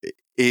all,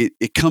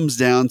 it comes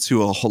down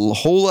to a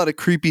whole lot of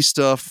creepy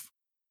stuff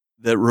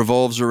that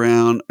revolves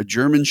around a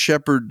German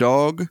Shepherd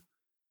dog,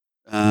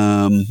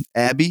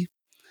 Abby,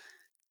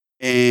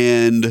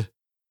 and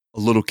a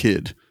little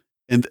kid.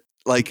 And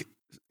like,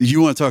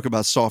 you want to talk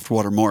about soft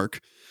water mark.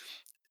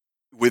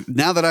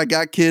 Now that I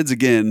got kids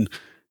again,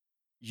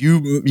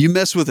 you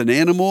mess with an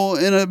animal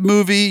in a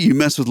movie, you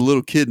mess with a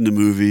little kid in a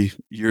movie,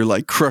 you're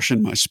like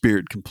crushing my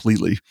spirit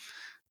completely.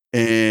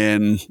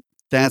 And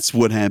that's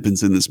what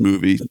happens in this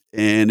movie.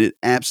 And it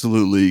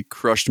absolutely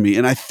crushed me.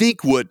 And I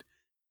think what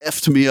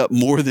effed me up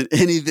more than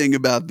anything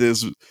about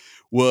this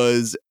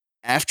was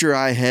after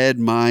I had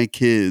my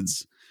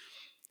kids,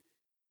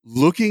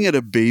 looking at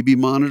a baby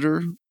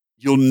monitor,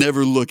 you'll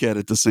never look at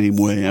it the same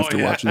way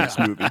after watching this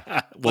movie.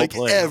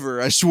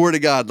 Ever. I swear to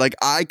God. Like,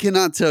 I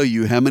cannot tell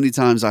you how many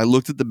times I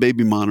looked at the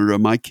baby monitor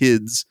of my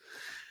kids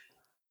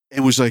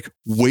and was like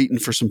waiting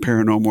for some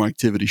Paranormal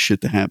Activity shit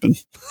to happen.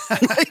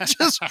 Like,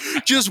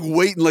 just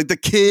waiting. Like the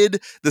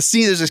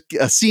scene, there's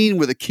a scene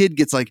where the kid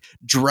gets like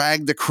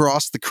dragged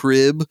across the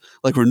crib,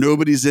 like where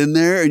nobody's in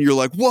there. And you're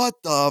like, what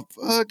the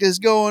fuck is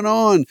going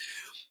on?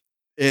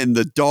 And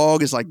the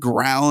dog is like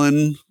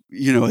growling,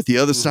 at the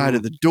other side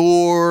of the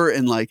door.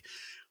 And like,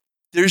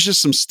 there's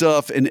just some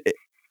stuff. And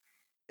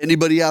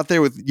anybody out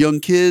there with young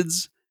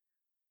kids,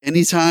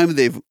 anytime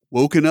they've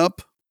woken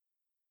up,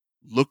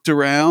 looked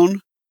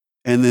around,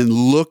 and then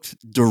looked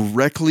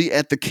directly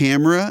at the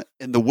camera,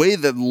 and the way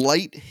the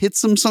light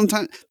hits them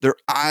sometimes, their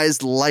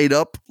eyes light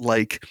up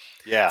like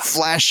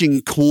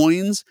flashing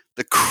coins.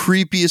 The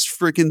creepiest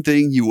freaking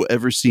thing you will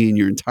ever see in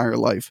your entire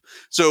life.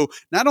 So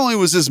not only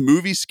was this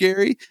movie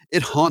scary,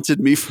 it haunted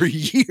me for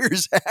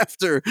years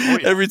after.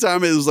 Every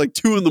time it was like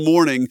 2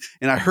 a.m.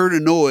 and I heard a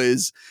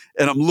noise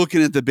and I'm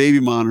looking at the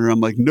baby monitor.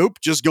 I'm like, nope,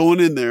 just going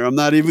in there. I'm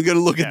not even going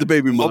to look at the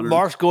baby monitor.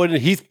 Mark's going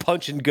in, he's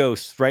punching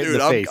ghosts right in the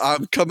face.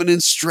 I'm coming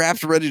in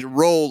strapped, ready to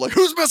roll. Like,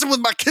 who's messing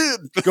with my kid?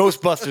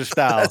 Ghostbuster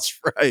style. That's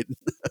right.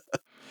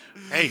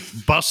 Hey,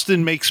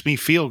 busting makes me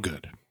feel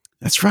good.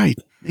 That's right.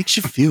 Makes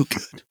you feel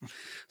good.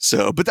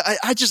 So, but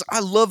I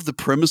love the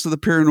premise of the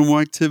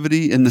Paranormal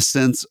Activity in the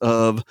sense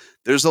of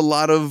there's a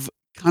lot of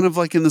kind of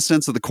like in the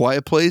sense of The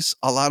Quiet Place,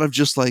 a lot of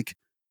just like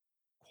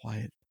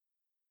quiet.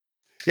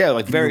 Yeah,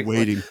 like And very you're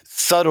waiting. like,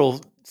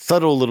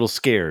 subtle little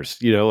scares,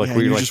 like Yeah,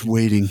 where you're like, just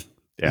waiting.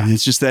 Yeah. And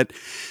it's just that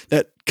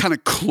kind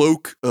of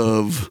cloak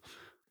of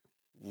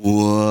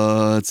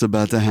what's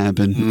about to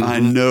happen. Mhm. I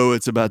know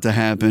it's about to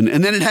happen.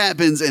 And then it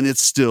happens and it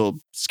still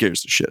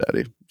scares the shit out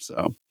of you.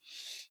 So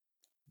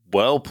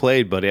well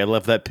played, buddy. I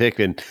love that pick.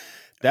 And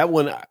that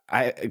one,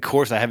 of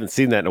course, I haven't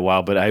seen that in a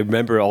while, but I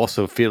remember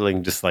also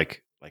feeling just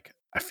like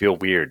I feel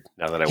weird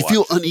now that I you watch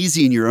feel it.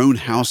 uneasy in your own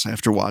house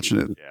after watching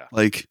it. Yeah.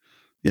 Like,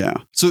 yeah.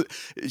 So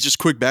it's just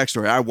quick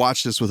backstory. I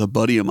watched this with a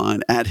buddy of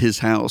mine at his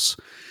house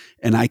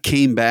and I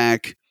came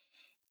back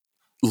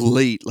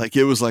late. Like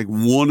it was like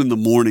 1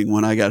 a.m.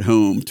 when I got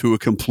home to a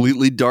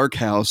completely dark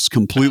house,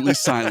 completely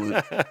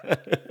silent.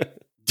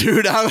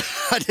 Dude,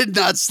 I did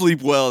not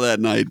sleep well that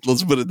night.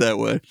 Let's put it that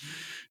way.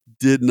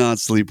 Did not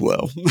sleep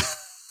well.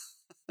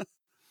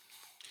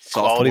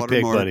 Quality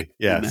pick, buddy.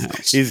 Yeah,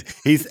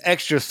 he's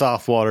extra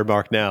soft water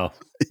mark now.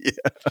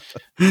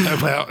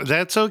 Yeah. Well,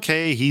 that's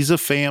okay. He's a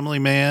family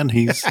man.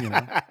 He's doing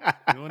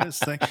his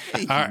thing.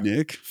 Hey, all right,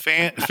 Nick.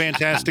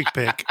 Fantastic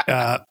pick.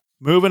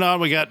 Moving on,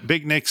 we got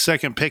Big Nick's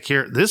second pick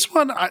here. This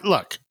one,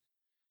 look,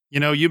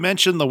 you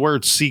mentioned the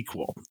word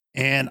sequel,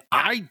 and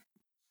I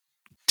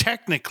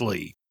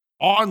technically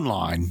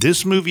online,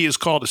 this movie is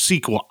called a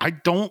sequel. I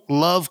don't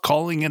love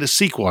calling it a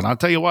sequel, and I'll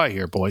tell you why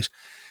here, boys.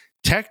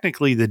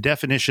 Technically, the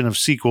definition of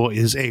sequel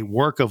is a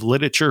work of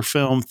literature,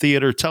 film,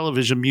 theater,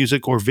 television,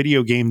 music, or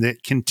video game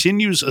that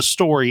continues a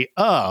story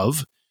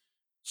of.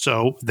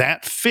 So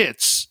that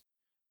fits.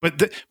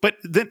 But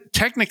then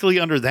technically,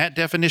 under that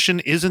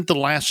definition, isn't the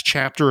last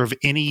chapter of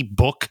any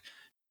book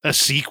a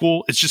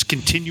sequel? It's just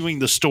continuing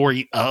the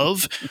story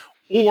of,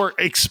 or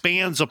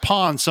expands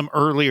upon some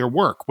earlier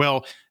work.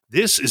 Well,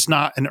 this is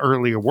not an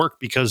earlier work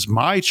because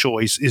my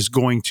choice is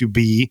going to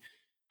be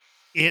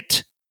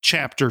It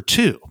Chapter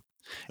 2.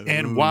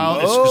 And while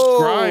it's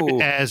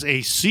described as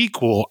a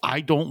sequel,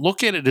 I don't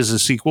look at it as a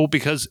sequel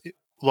because,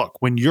 look,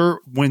 when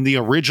the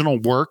original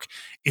work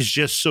is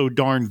just so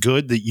darn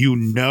good that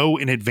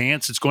in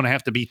advance it's going to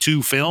have to be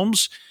 2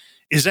 films,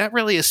 is that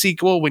really a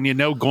sequel when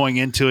going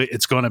into it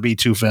it's going to be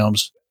 2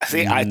 films?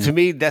 See, to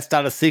me, that's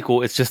not a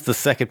sequel. It's just the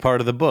second part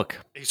of the book.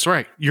 That's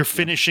right. You're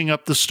finishing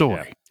up the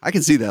story. Yeah. I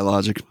can see that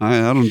logic. I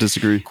don't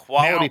disagree.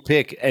 Quality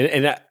pick.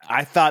 And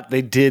I thought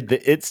they did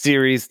the It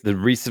series, the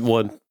recent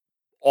one,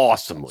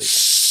 awesomely.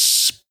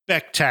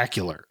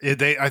 Spectacular.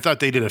 I thought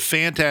they did a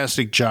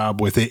fantastic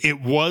job with it.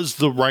 It was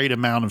the right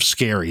amount of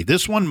scary.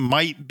 This one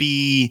might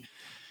be,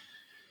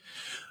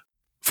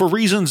 for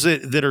reasons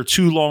that are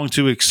too long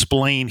to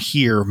explain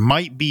here,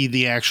 might be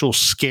the actual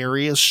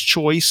scariest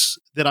choice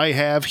that I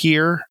have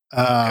here.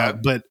 Okay.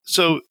 But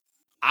so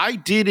I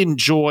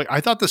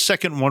thought the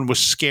second one was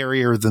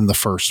scarier than the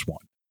first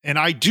one. And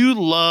I do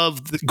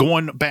love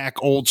going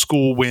back old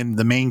school when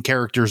the main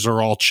characters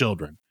are all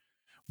children.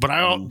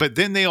 But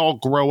then they all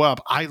grow up.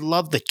 I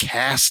love the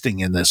casting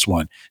in this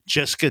one.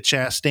 Jessica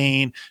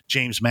Chastain,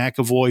 James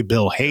McAvoy,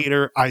 Bill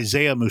Hader,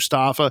 Isaiah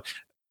Mustafa.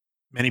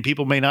 Many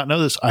people may not know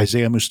this.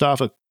 Isaiah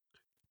Mustafa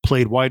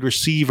played wide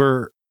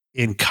receiver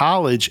in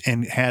college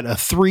and had a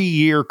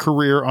 3-year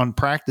career on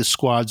practice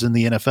squads in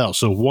the NFL.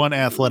 So one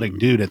athletic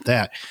dude at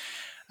that,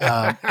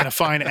 and a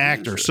fine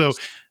actor. So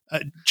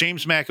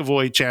James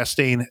McAvoy,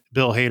 Chastain,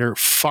 Bill Hader,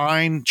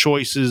 fine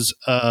choices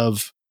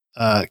of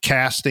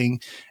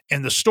casting.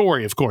 And the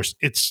story, of course,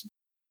 it's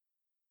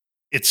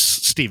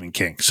Stephen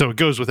King. So it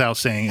goes without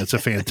saying it's a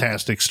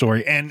fantastic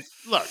story. And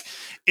look,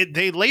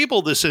 they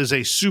label this as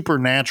a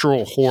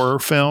supernatural horror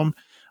film.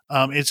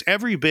 It's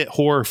every bit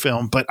horror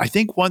film, but I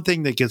think one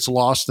thing that gets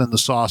lost in the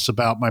sauce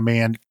about my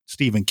man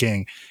Stephen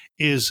King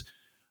is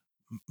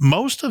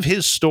most of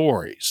his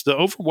stories, the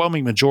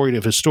overwhelming majority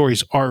of his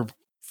stories, are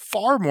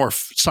far more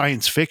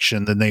science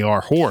fiction than they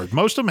are horror.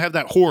 Most of them have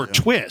that horror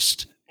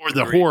twist or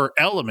the horror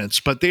elements,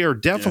 but they are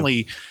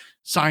definitely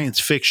science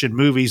fiction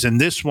movies, and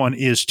this one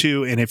is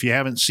too. And if you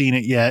haven't seen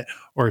it yet,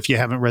 or if you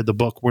haven't read the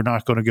book, we're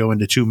not going to go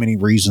into too many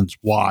reasons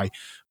why.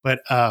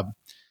 But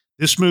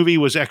this movie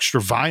was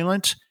extra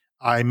violent.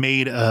 I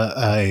made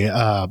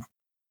I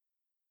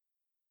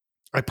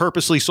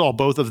purposely saw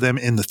both of them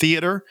in the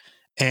theater,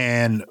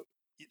 and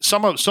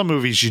some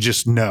movies you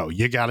just know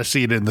you got to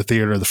see it in the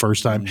theater the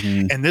first time.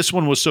 And this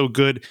one was so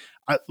good.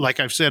 Like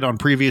I've said on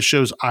previous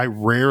shows, I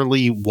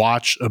rarely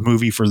watch a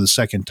movie for the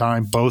second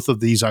time. Both of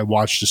these I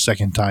watched a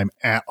second time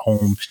at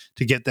home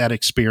to get that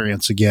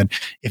experience again.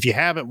 If you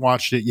haven't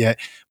watched it yet,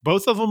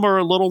 both of them are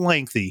a little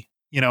lengthy.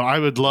 I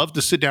would love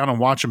to sit down and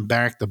watch them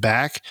back to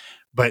back,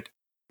 but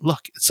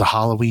look, it's the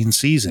Halloween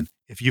season.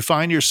 If you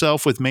find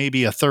yourself with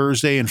maybe a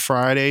Thursday and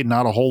Friday,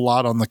 not a whole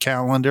lot on the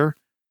calendar,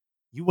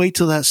 you wait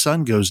till that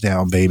sun goes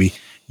down, baby.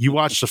 You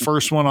watch the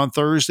first one on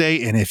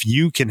Thursday, and if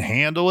you can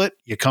handle it,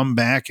 you come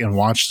back and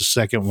watch the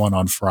second one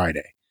on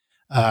Friday.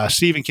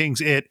 Stephen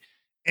King's It,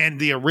 and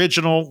the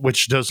original,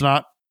 which does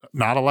not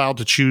allowed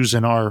to choose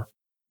in our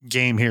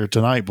game here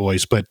tonight,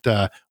 boys, but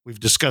we've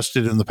discussed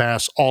it in the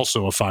past,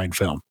 also a fine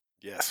film.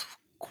 Yes.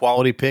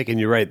 Quality pick, and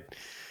you're right.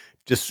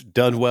 just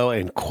done well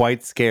and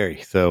quite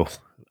scary. So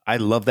I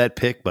love that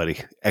pick, buddy.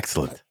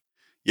 Excellent.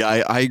 Yeah,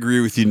 I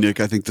agree with you, Nick.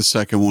 I think the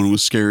second one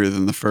was scarier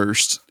than the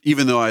first,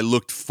 even though I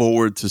looked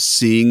forward to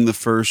seeing the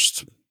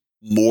first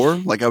more.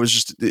 Like I was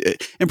just,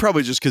 and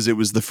probably just because it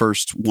was the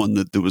first one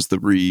that there was the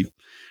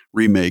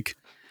remake.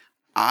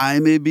 I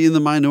may be in the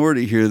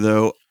minority here,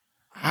 though.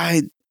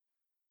 I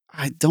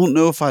don't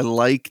know if I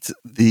liked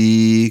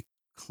the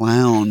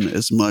clown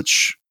as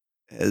much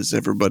as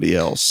everybody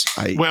else.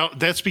 Well,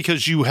 that's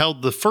because you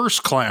held the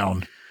first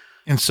clown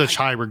in such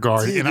high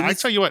regard. And I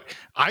tell you what,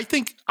 I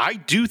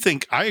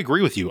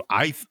agree with you.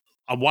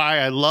 While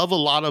I love a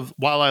lot of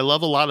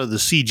the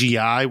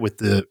CGI with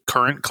the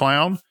current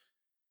clown,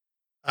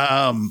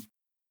 I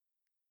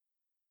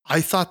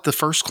thought the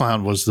first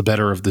clown was the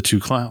better of the two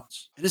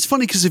clowns. And it's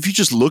funny because if you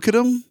just look at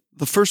him,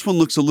 the first one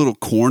looks a little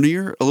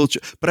cornier,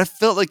 but I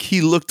felt like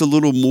he looked a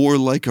little more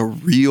like a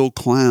real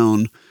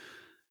clown.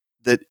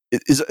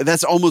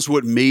 That's almost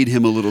what made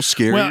him a little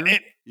scarier.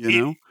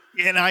 Well,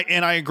 and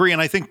I agree,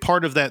 and I think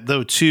part of that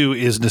though too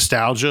is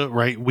nostalgia,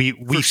 right? We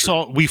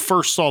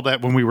first saw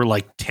that when we were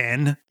like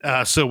 10,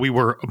 so we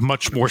were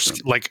much more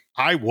like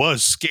I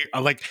was scared.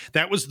 Like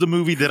that was the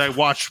movie that I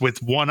watched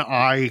with one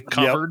eye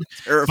covered,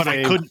 but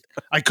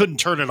I couldn't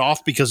turn it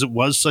off because it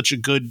was such a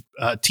good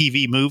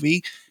TV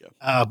movie.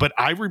 But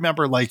I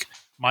remember like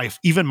my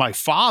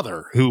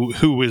father,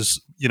 who is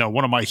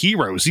one of my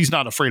heroes. He's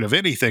not afraid of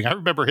anything. I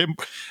remember him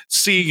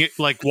seeing it,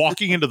 like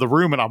walking into the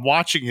room, and I'm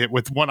watching it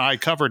with one eye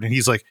covered, and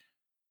he's like,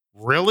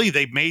 "Really?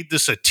 They made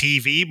this a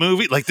TV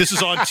movie? Like this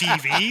is on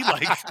TV?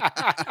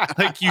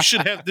 like you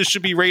should have this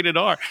should be rated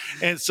R."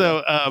 And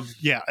so, a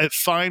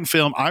fine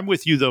film. I'm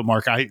with you though,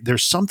 Mark.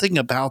 There's something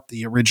about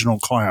the original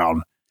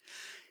clown.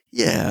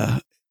 Yeah.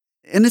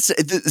 And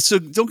so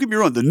don't get me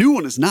wrong. The new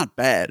one is not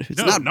bad. It's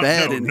not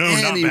bad in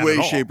any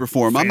way, shape, or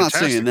form. I'm not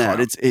saying that.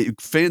 Clown. It's a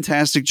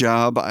fantastic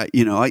job. I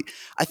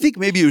think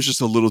maybe it was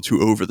just a little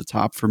too over the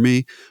top for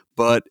me.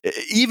 But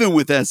even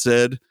with that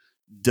said,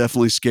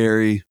 definitely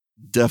scary.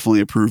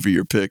 Definitely approve of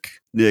your pick,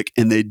 Nick.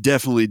 And they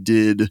definitely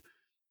did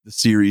the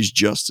series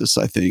justice,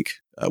 I think,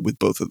 with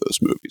both of those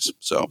movies.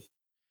 So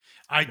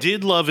I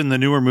did love in the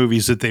newer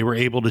movies that they were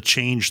able to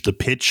change the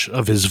pitch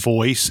of his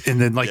voice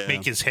and then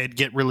make his head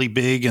get really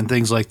big and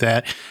things like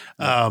that,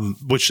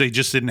 which they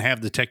just didn't have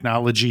the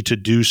technology to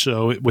do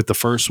so with the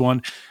first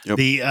one. Yep.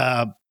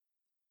 The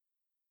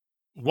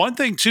one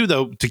thing too,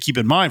 though, to keep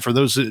in mind for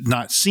those that have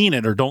not seen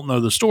it or don't know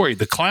the story,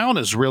 the clown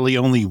is really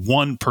only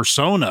one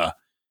persona,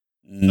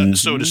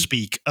 so to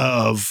speak,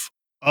 of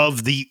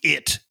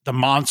the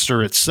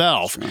monster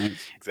itself. Right.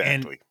 Exactly.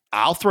 And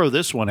I'll throw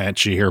this one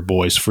at you here,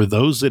 boys. For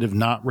those that have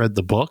not read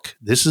the book,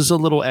 this is a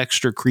little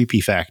extra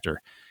creepy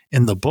factor.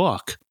 In the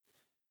book,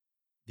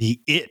 the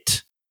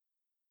It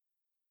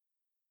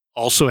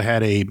also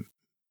had a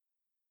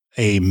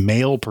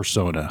male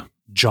persona,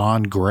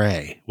 John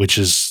Gray, which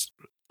is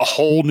a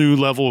whole new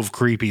level of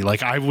creepy.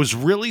 Like I was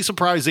really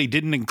surprised they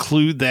didn't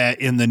include that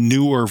in the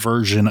newer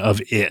version of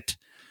It.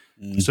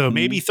 Mm-hmm. So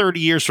maybe 30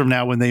 years from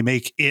now, when they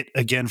make It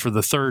again for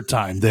the third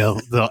time,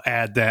 they'll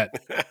add that.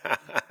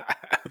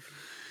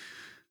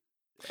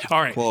 All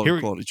right,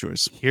 quality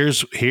choice.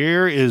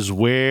 Here is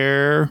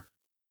where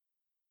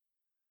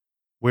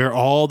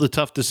all the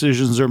tough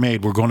decisions are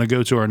made. We're going to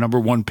go to our number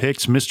one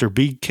picks. Mr.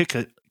 B,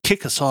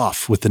 kick us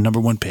off with the number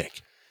one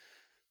pick.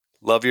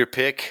 Love your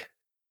pick.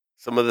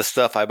 Some of the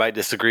stuff I might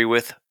disagree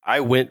with.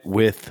 I went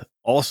with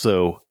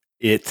also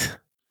It.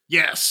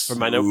 Yes. For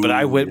my note, but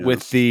I went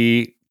with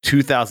the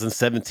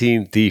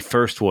 2017, the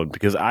first one,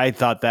 because I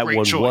thought that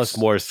Great choice. Was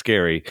more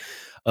scary.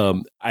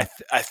 I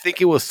think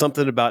it was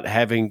something about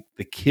having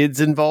the kids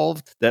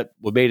involved that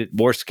made it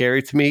more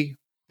scary to me.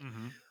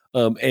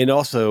 Mm-hmm. And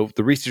also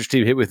the research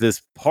team hit with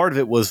this. Part of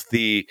it was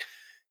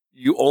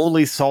you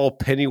only saw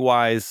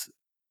Pennywise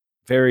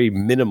very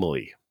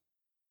minimally.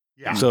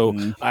 Yeah. So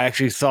I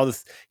actually saw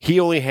this. He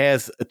only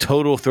has a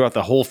total throughout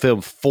the whole film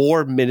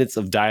 4 minutes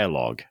of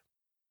dialogue.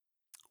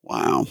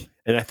 Wow.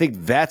 And I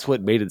think that's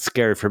what made it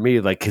scary for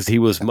me, like, because he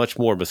was much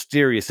more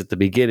mysterious at the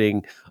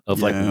beginning of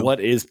like,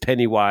 what is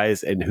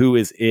Pennywise and who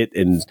is it?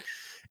 And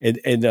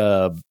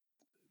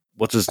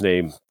what's his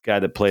name? Guy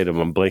that played him.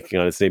 I'm blanking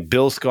on his name.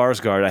 Bill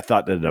Skarsgård. I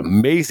thought did an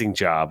amazing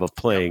job of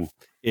playing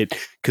it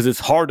because it's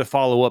hard to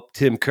follow up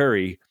Tim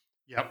Curry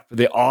for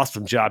the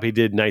awesome job he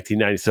did in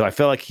 1990. So I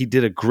felt like he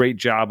did a great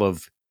job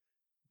of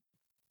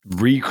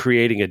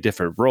recreating a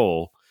different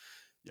role.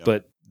 Yep.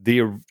 But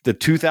the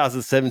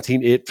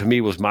 2017 It for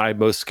me was my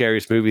most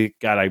scariest movie.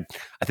 God,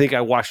 I think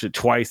I watched it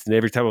twice, and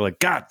every time I'm like,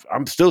 God,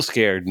 I'm still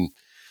scared. And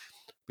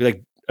be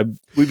like,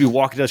 we'd be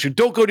walking down the street,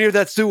 don't go near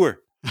that sewer.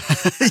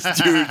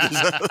 Dude.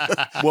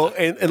 Well,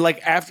 and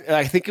like after,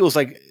 I think it was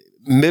like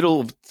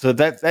middle. So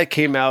that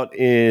came out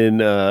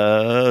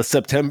in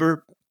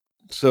September.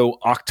 So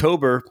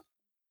October,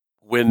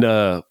 when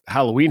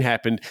Halloween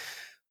happened,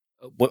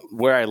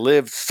 where I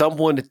lived,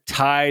 someone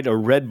tied a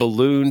red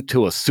balloon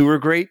to a sewer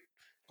grate.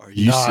 Are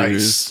you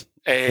serious?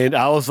 And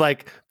I was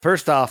like,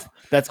 first off,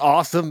 that's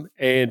awesome.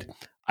 And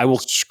I will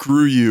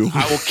screw you.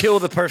 I will kill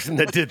the person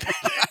that did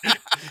that.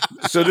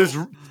 So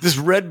this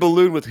red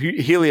balloon with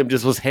helium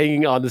just was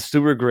hanging on the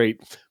sewer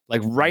grate,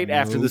 like right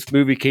after this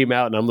movie came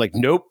out, and I'm like,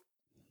 nope,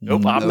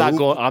 I'm not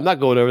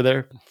going over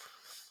there.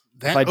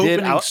 That If I did,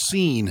 opening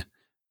scene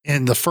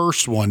in the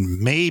first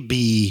one may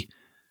be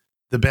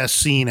the best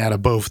scene out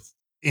of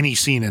any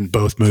scene in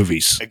both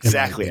movies.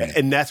 Exactly.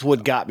 And that's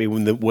what got me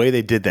when the way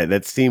they did that.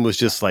 That scene was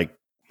just like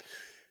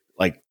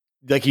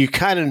you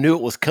kind of knew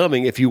it was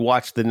coming if you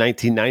watched the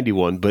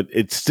 1991, but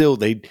it's still,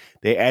 they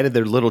added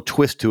their little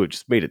twist to it,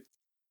 just made it,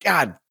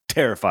 God,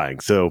 terrifying.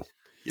 So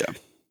yeah,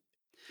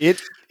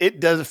 it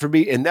does it for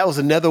me. And that was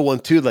another one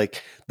too.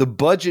 Like the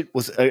budget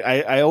was,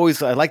 I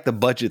like the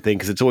budget thing,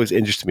 cause it's always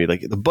interested me.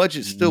 Like the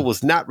budget still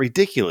was not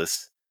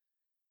ridiculous.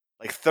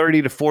 Like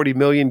 30 to 40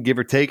 million, give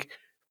or take.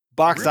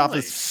 Box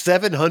office,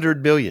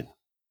 700 million.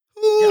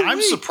 Yeah,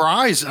 I'm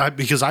surprised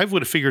because I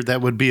would have figured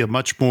that would be a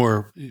much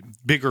more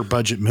bigger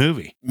budget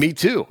movie. Me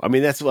too. I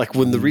mean, that's like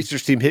when the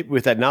research team hit me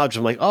with that knowledge,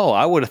 I'm like, oh,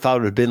 I would have thought it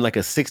would have been like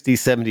a 60,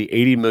 70,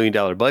 80 million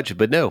dollar budget,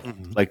 but no,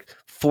 like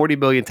 40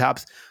 million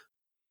tops,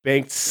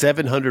 banked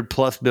 700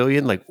 plus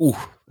million. Like, ooh,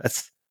 I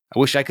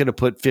wish I could have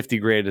put 50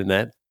 grand in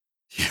that.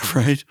 Yeah,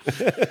 right.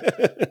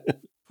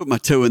 Put my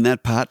toe in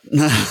that pot.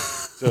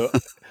 So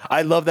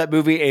I love that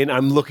movie, and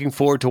I'm looking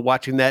forward to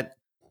watching that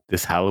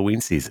this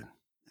Halloween season.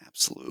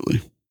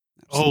 Absolutely.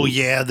 Oh,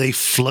 yeah, they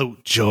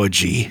float,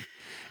 Georgie.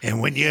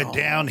 And when you're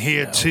down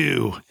here,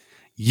 too,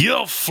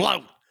 you'll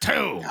float,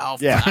 too.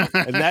 Yeah,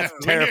 and that's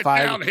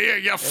terrifying. When you're down here,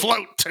 you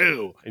float,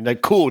 too. And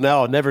like, cool,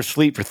 now I'll never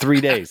sleep for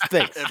 3 days.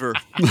 Thanks. Ever.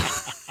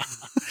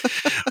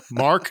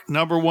 Mark,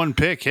 number one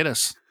pick. Hit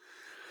us.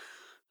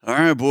 All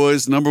right,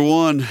 boys. Number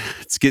one.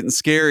 It's getting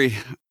scary.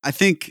 I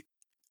think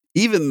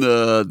even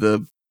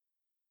the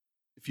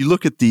if you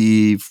look at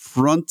the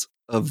front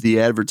of the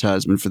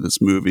advertisement for this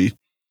movie,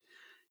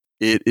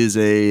 it is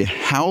a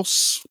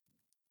house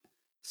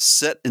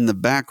set in the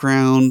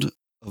background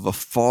of a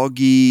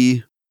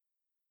foggy,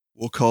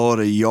 we'll call it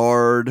a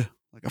yard,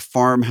 like a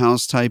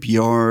farmhouse type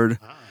yard,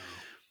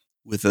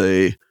 with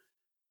a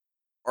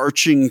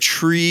arching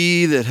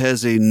tree that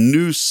has a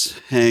noose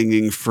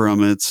hanging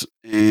from it.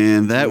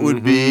 And that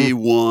would be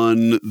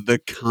one,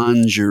 The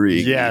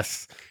Conjuring.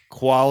 Yes.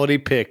 Quality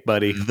pick,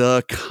 buddy.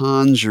 The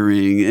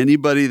Conjuring.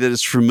 Anybody that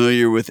is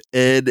familiar with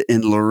Ed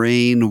and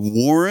Lorraine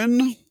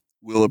Warren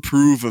will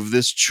approve of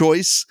this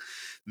choice.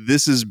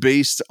 This is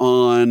based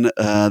on the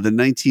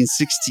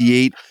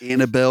 1968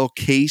 Annabelle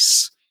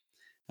case.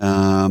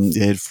 They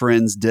had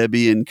friends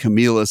Debbie and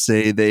Camila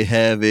say they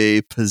have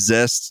a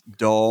possessed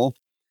doll.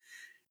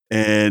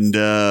 And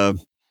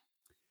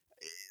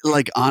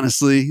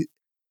honestly,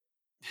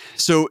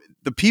 so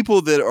the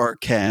people that are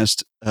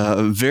cast,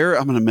 Vera,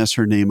 I'm going to mess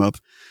her name up.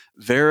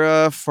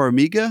 Vera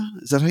Farmiga.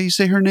 Is that how you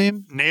say her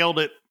name? Nailed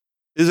it.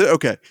 Is it?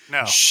 Okay.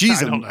 No,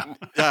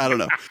 I don't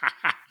know.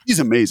 She's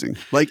amazing.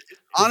 Like,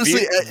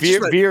 honestly,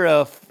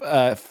 Vera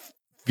Farmiga.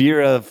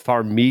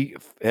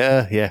 Farmiga.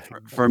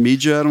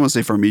 I don't want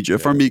to say Farmiga. Yeah.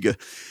 Farmiga.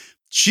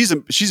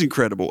 She's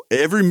incredible.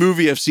 Every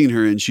movie I've seen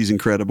her in, she's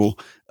incredible.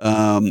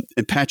 And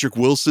Patrick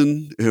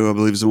Wilson, who I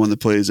believe is the one that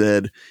plays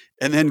Ed,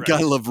 and then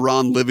gotta love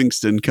Ron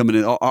Livingston coming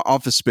in.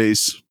 Office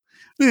Space.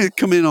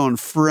 Come in on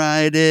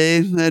Friday.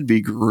 That'd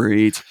be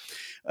great.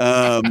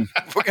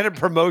 We're gonna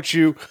promote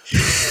you.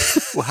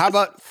 Well, how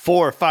about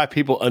 4 or 5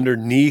 people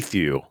underneath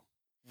you?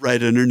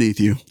 Right underneath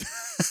you.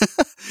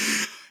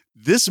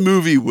 This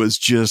movie was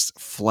just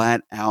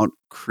flat out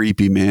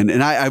creepy, man.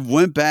 And I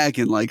went back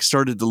and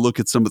started to look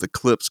at some of the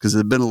clips because it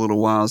had been a little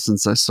while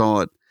since I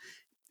saw it.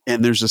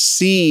 And there's a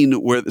scene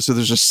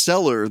there's a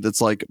cellar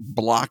that's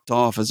blocked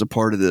off as a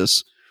part of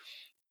this.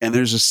 And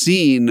there's a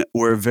scene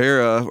where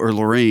Vera or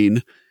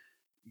Lorraine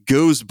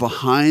goes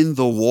behind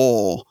the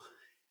wall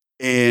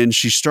and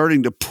she's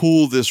starting to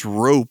pull this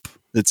rope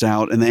that's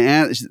out.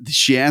 And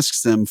she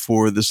asks them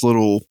for this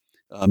little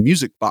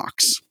music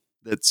box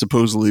that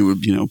supposedly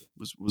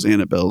was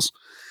Annabelle's.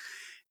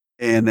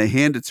 And they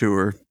hand it to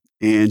her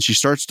and she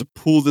starts to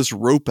pull this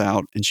rope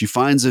out and she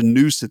finds a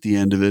noose at the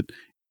end of it.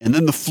 And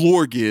then the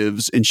floor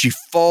gives and she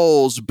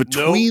falls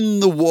between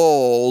the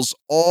walls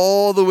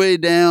all the way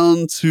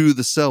down to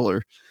the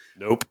cellar.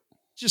 Nope.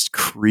 Just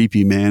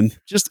creepy, man.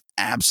 Just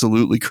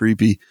absolutely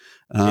creepy.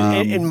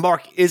 And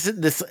Mark,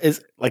 isn't this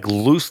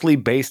loosely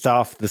based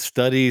off the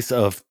studies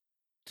of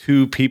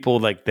 2 people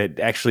that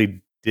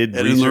actually did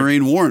Ed and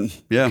Lorraine Warren?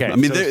 Yeah. Okay, I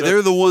mean,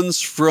 they're the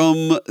ones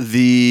from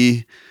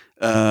the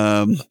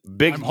I'm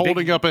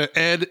holding up an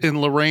Ed and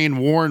Lorraine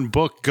Warren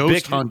book,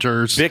 Ghost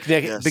Hunters. Big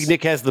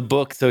Nick has the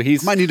book, so I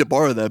might need to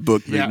borrow that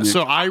book. Yeah,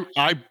 so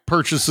I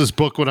purchased this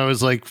book when I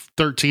was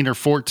 13 or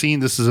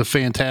 14. This is a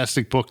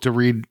fantastic book to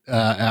read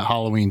at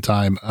Halloween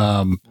time.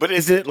 But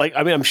is it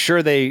I'm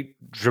sure they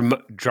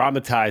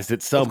dramatized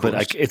it some,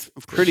 but it's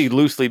pretty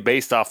loosely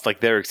based off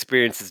their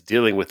experiences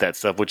dealing with that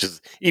stuff, which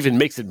even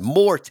makes it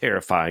more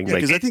terrifying. Yeah,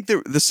 because I think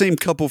they're the same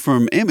couple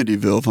from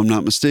Amityville, if I'm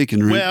not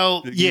mistaken. Right?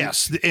 Well,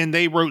 yes, and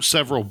they wrote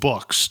several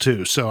books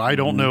too. So I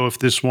don't know if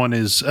this one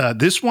is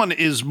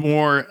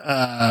more.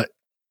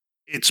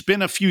 It's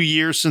been a few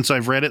years since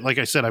I've read it. Like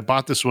I said, I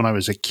bought this when I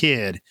was a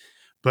kid,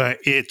 but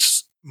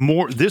it's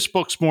this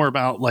book's more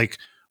about like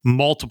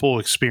multiple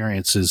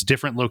experiences,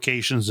 different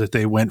locations that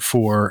they went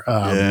for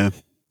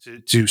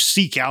to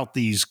seek out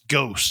these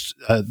ghosts,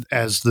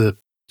 as the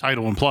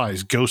title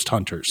implies, ghost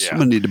hunters. I'm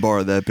gonna need to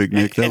borrow that, Big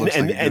Nick. That looks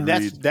like a and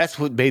good read. that's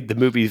what made the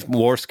movie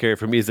more scary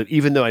for me, is that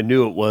even though I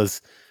knew it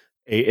was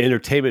a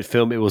entertainment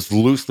film, it was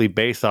loosely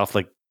based off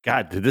like,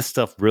 God, did this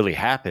stuff really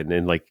happen?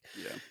 And like,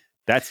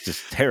 that's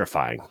just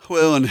terrifying.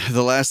 Well, and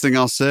the last thing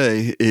I'll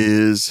say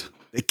is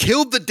they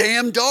killed the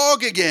damn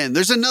dog again.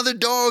 There's another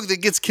dog that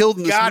gets killed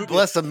in this God movie.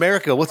 bless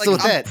America. What's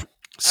with that?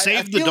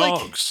 Save the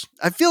dogs.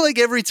 I feel like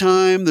every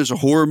time there's a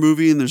horror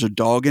movie and there's a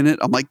dog in it,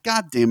 I'm like,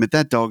 God damn it,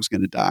 that dog's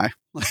gonna die.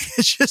 Like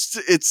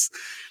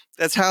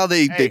that's how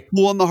they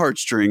pull on the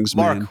heartstrings,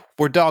 Mark, man.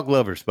 we're dog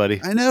lovers, buddy.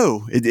 I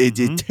know.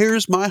 It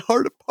tears my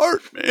heart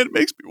apart, man. It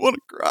makes me want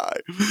to cry.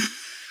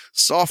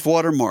 Soft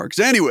water marks.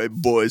 Anyway,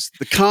 boys,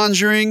 The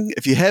Conjuring,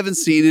 if you haven't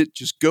seen it,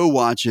 just go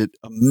watch it.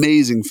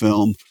 Amazing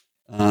film.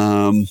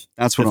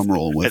 That's what I'm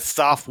rolling with. It's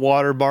soft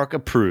water mark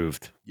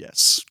approved.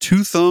 Yes.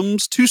 2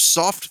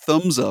 soft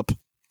thumbs up.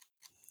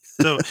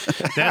 So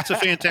that's a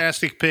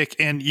fantastic pick.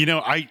 And,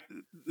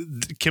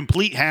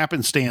 complete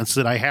happenstance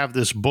that I have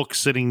this book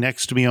sitting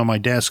next to me on my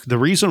desk. The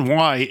reason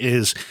why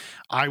is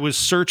I was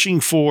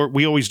searching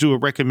we always do a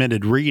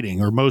recommended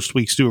reading, or most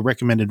weeks do a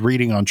recommended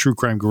reading on True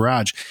Crime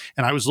Garage.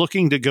 And I was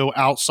looking to go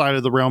outside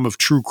of the realm of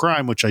true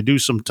crime, which I do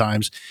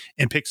sometimes,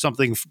 and pick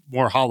something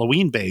more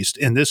Halloween based.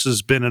 And this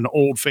has been an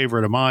old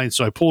favorite of mine.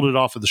 So I pulled it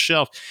off of the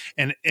shelf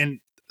and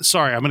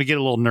sorry, I'm going to get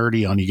a little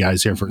nerdy on you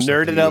guys here for a second.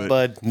 Nerd it up,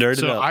 bud. Nerd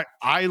it up.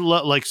 I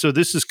love, so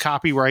this is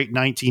copyright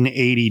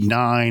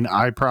 1989.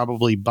 I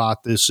probably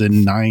bought this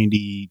in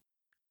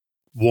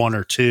 91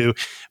 or 2,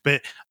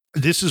 but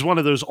this is one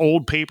of those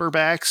old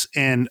paperbacks,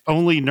 and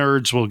only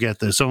nerds will get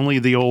this. Only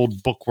the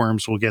old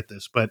bookworms will get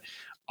this. But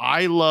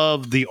I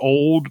love the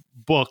old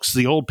books,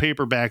 the old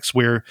paperbacks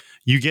where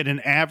you get an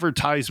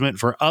advertisement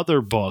for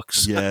other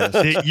books. Yes.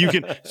 That you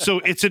can, so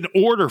it's an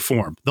order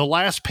form. The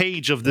last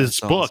page of this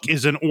book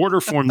is an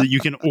order form that you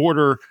can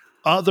order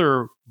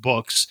other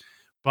books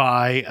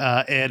by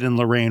Ed and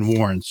Lorraine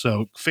Warren.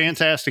 So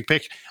fantastic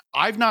pick.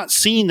 I've not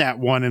seen that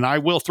one, and I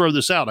will throw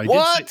this out.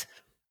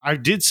 I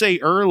did say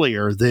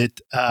earlier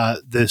that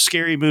the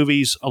scary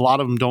movies, a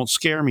lot of them don't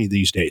scare me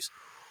these days.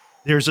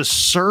 There's a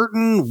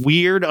certain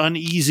weird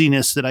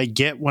uneasiness that I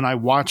get when I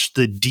watch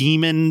the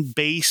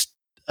demon-based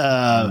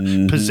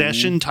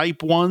possession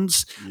type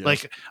ones. Yes.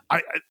 Like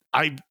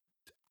I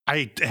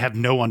have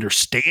no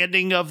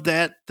understanding of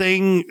that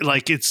thing.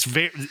 Like it's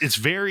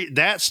very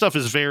that stuff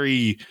is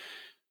very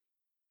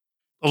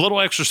a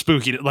little extra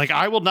spooky. Like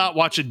I will not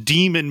watch a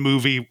demon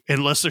movie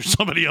unless there's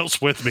somebody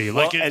else with me.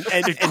 Like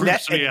it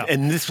creeps me out.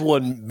 And this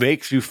one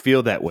makes you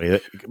feel that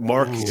way.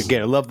 Mark,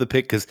 again, I love the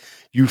pick because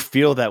you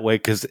feel that way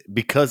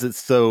because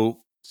it's so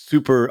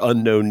super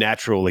unknown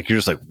natural. Like you're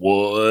just like,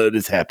 what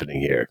is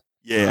happening here?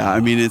 Yeah, I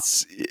mean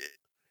it's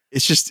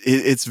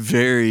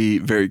very,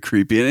 very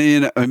creepy.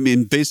 And I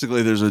mean,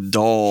 basically there's a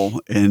doll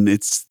and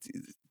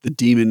the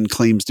demon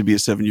claims to be a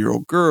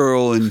 7-year-old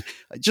girl, and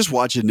just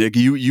watch it, Nick.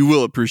 You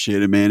will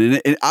appreciate it,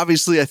 man. And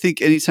obviously, I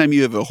think anytime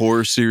you have a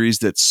horror series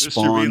that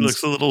spawns, Mr. B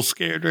looks a little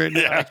scared right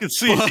now. I can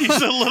see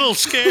he's a little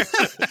scared.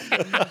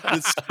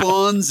 It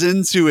spawns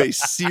into a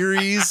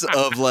series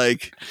of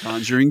like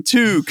Conjuring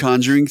 2,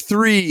 Conjuring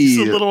 3, he's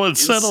a little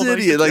unsettled.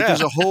 There's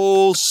a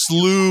whole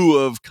slew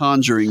of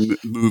Conjuring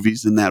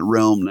movies in that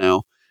realm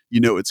now. You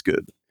know it's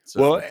good.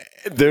 So. Well,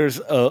 there's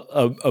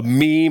a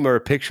meme or a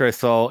picture I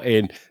saw,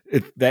 and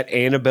that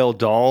Annabelle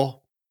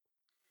doll.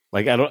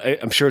 Like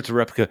I'm sure it's a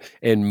replica,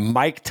 and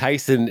Mike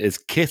Tyson is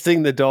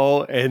kissing the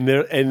doll, and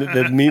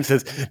the meme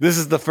says, "This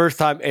is the first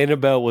time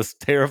Annabelle was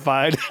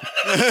terrified."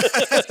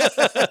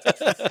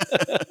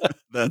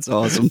 That's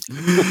awesome.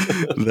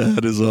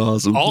 That is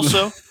awesome.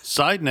 Also,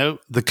 side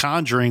note, The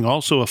Conjuring,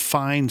 also a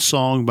fine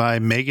song by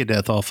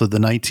Megadeth off of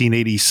the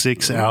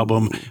 1986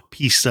 album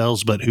Peace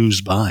Sells, But Who's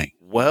Buying?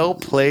 Well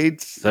played,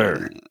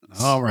 sir.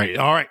 All right.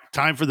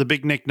 Time for the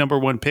Big Nick number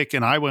 1 pick,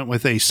 and I went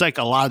with a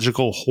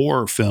psychological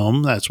horror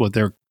film. That's what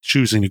they're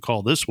choosing to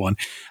call this one.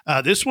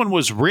 This one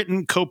was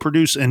written,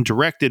 co-produced, and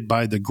directed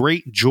by the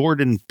great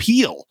Jordan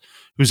Peele,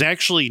 who's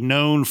actually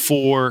known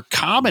for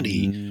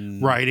comedy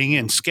writing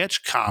and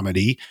sketch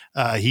comedy.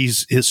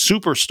 He's his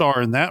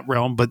superstar in that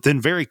realm, but then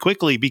very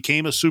quickly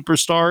became a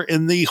superstar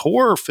in the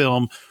horror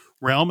film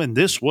realm, and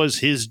this was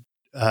his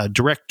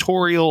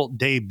directorial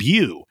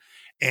debut.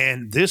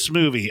 And this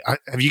movie,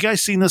 have you guys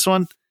seen this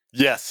one?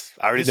 Yes.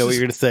 I already know what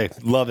you're going to say.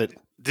 Love it.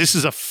 This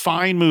is a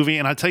fine movie.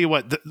 And I tell you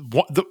what,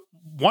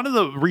 one of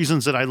the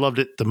reasons that I loved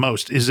it the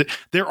most is that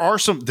there are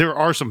some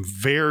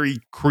very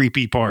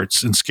creepy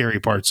parts and scary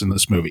parts in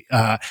this movie.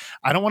 I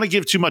don't want to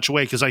give too much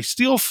away because I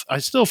still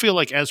feel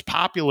like, as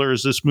popular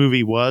as this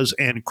movie was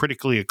and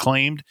critically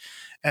acclaimed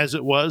as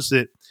it was,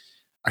 that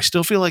I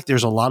still feel like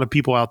there's a lot of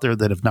people out there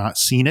that have not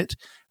seen it.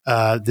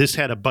 This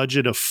had a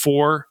budget of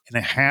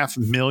 $4.5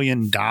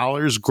 million,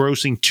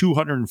 grossing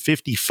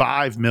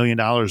 $255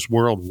 million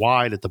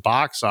worldwide at the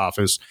box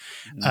office.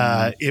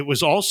 It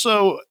was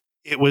also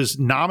it was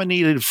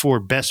nominated for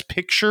Best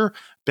Picture,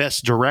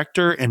 Best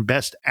Director, and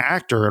Best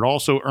Actor. It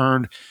also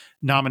earned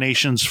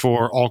nominations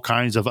for all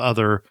kinds of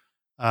other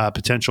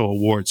potential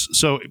awards.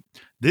 So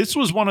this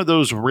was one of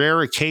those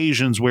rare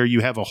occasions where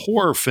you have a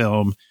horror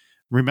film.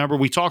 Remember,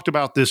 we talked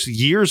about this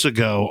years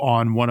ago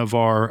on one of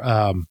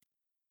our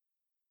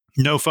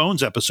No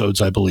Phones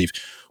episodes, I believe,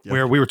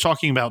 where we were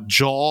talking about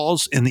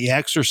Jaws and The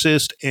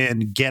Exorcist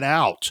and Get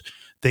Out.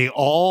 They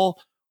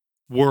all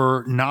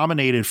were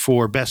nominated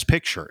for Best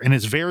Picture. And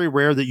it's very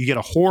rare that you get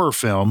a horror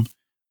film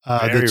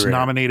that's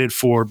nominated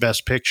for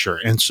Best Picture.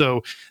 And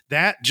so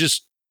that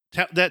just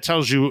that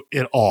tells you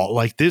it all.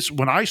 Like this,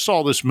 when I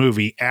saw this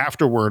movie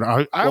afterward,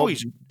 I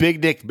always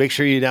Big Nick, make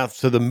sure you announce.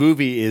 So the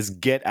movie is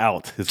Get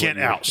Out. Get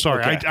Out.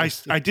 Sorry, okay.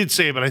 I did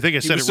say it, but I think I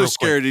said it real real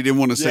scared quick. he didn't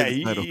want to say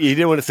the title. He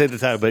didn't want to say the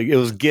title, but it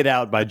was Get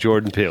Out by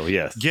Jordan Peele.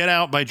 Yes, Get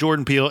Out by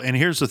Jordan Peele. And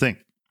here's the thing: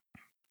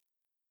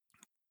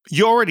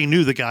 you already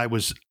knew the guy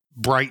was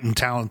bright and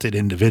talented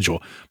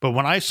individual, but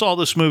when I saw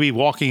this movie,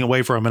 walking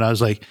away from it, I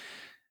was like,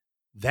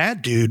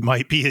 that dude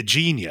might be a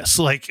genius.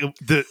 Like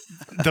the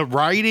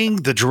writing,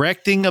 the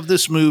directing of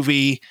this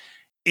movie,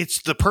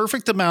 it's the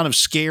perfect amount of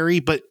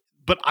scary, but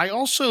I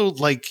also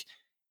like,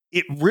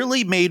 it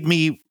really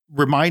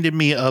reminded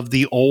me of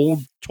the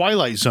old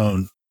Twilight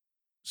Zone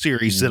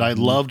series that I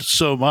loved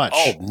so much.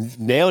 Oh,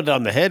 nailed it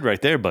on the head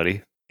right there,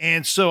 buddy.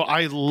 And so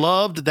I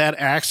loved that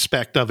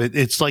aspect of it.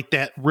 It's like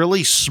that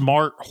really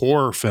smart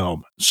horror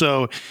film.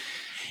 So,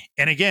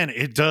 and again,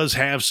 it does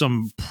have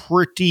some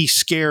pretty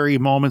scary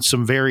moments,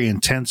 some very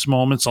intense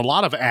moments, a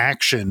lot of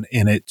action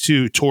in it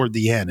too toward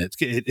the end.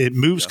 It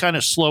moves kind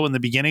of slow in the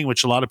beginning,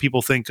 which a lot of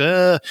people think,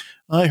 I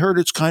heard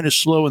it's kind of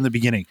slow in the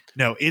beginning.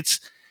 No, it's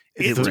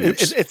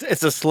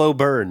a slow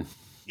burn.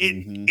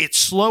 It's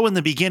slow in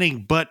the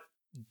beginning, but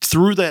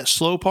through that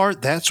slow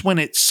part, that's when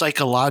it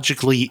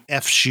psychologically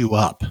F's you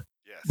up.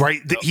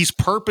 Right. He's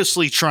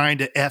purposely trying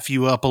to F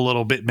you up a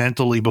little bit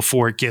mentally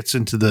before it gets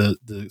into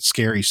the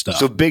scary stuff.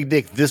 So Big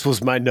Nick, this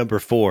was my number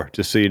 4,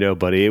 just so you know,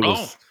 buddy.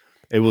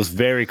 It was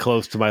very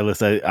close to my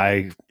list.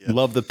 I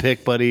love the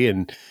pick, buddy.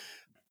 And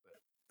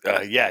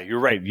you're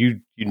right. You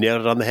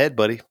nailed it on the head,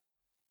 buddy.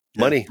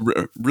 Money.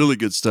 Yeah, really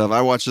good stuff.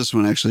 I watched this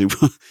one actually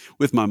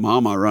with my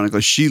mom, ironically.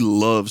 She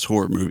loves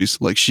horror movies.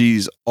 Like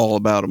she's all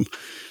about them.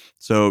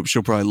 So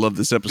she'll probably love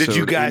this episode. Did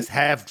you guys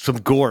have some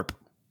gorp?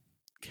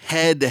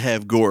 Had to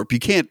have gorp. You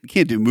can't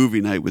do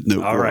movie night with no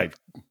gorp. All right.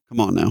 Come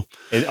on now.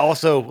 And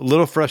also, a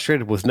little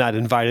frustrated, was not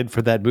invited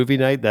for that movie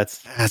night.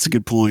 That's a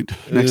good point.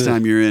 Next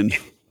time you're in.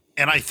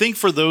 And I think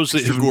for those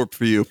that gorp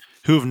for you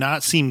who have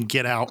not seen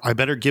Get Out, I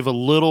better give a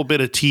little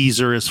bit of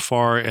teaser as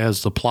far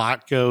as the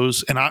plot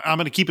goes. And I'm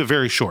going to keep it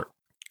very short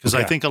because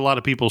I think a lot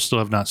of people still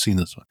have not seen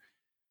this one.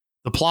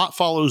 The plot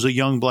follows a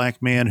young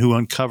black man who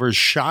uncovers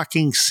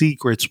shocking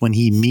secrets when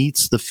he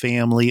meets the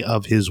family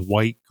of his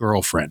white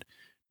girlfriend.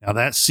 Now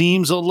that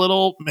seems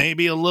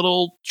maybe a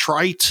little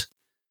trite,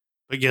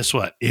 but guess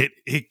what?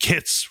 It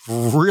gets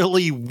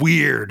really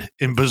weird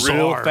and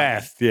bizarre real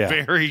fast,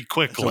 very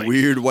quickly. It's a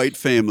weird white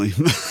family.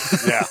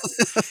 Yeah.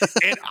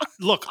 And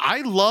look,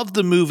 I love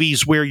the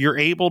movies where you're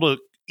able to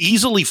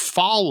easily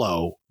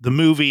follow the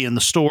movie and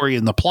the story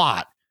and the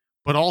plot,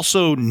 but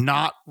also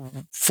not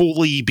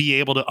fully be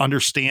able to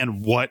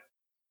understand what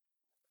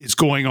is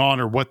going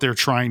on or what they're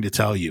trying to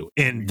tell you.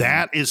 And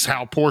that is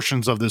how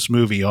portions of this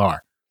movie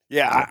are.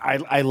 Yeah,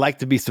 I like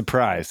to be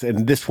surprised.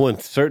 And this one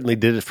certainly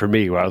did it for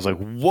me, where I was like,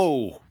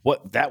 whoa,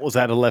 what? That was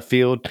out of left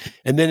field.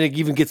 And then it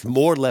even gets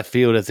more left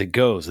field as it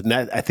goes. And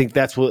I think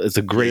that's what is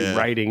a great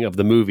writing of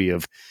the movie.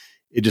 Of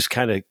it just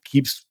kind of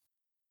keeps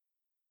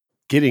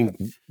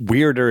getting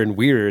weirder and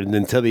weirder. And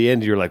then till the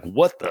end, you're like,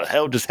 what the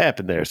hell just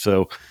happened there?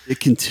 So it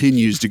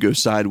continues to go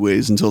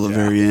sideways until the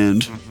very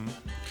end.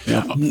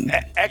 Mm-hmm.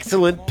 Yeah.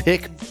 Excellent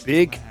pick,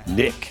 Big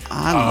Nick.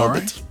 I love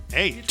it.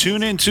 Hey,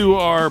 tune into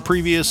our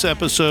previous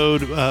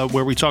episode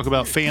where we talk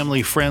about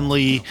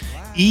family-friendly,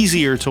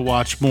 easier to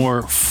watch,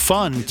 more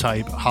fun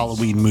type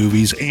Halloween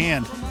movies,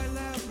 and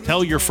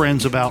tell your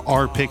friends about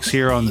our picks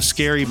here on the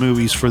scary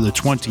movies for the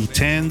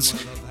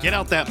 2010s. Get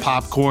out that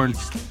popcorn,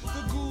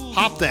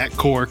 pop that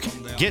cork,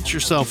 get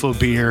yourself a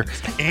beer,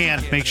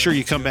 and make sure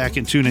you come back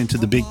and tune into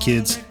the Big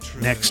Kids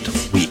next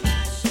week.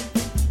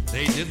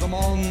 They did the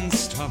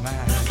monster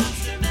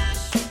mash.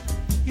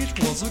 It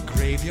was a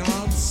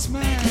graveyard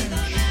smash.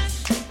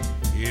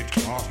 It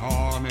caught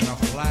on in a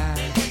flash.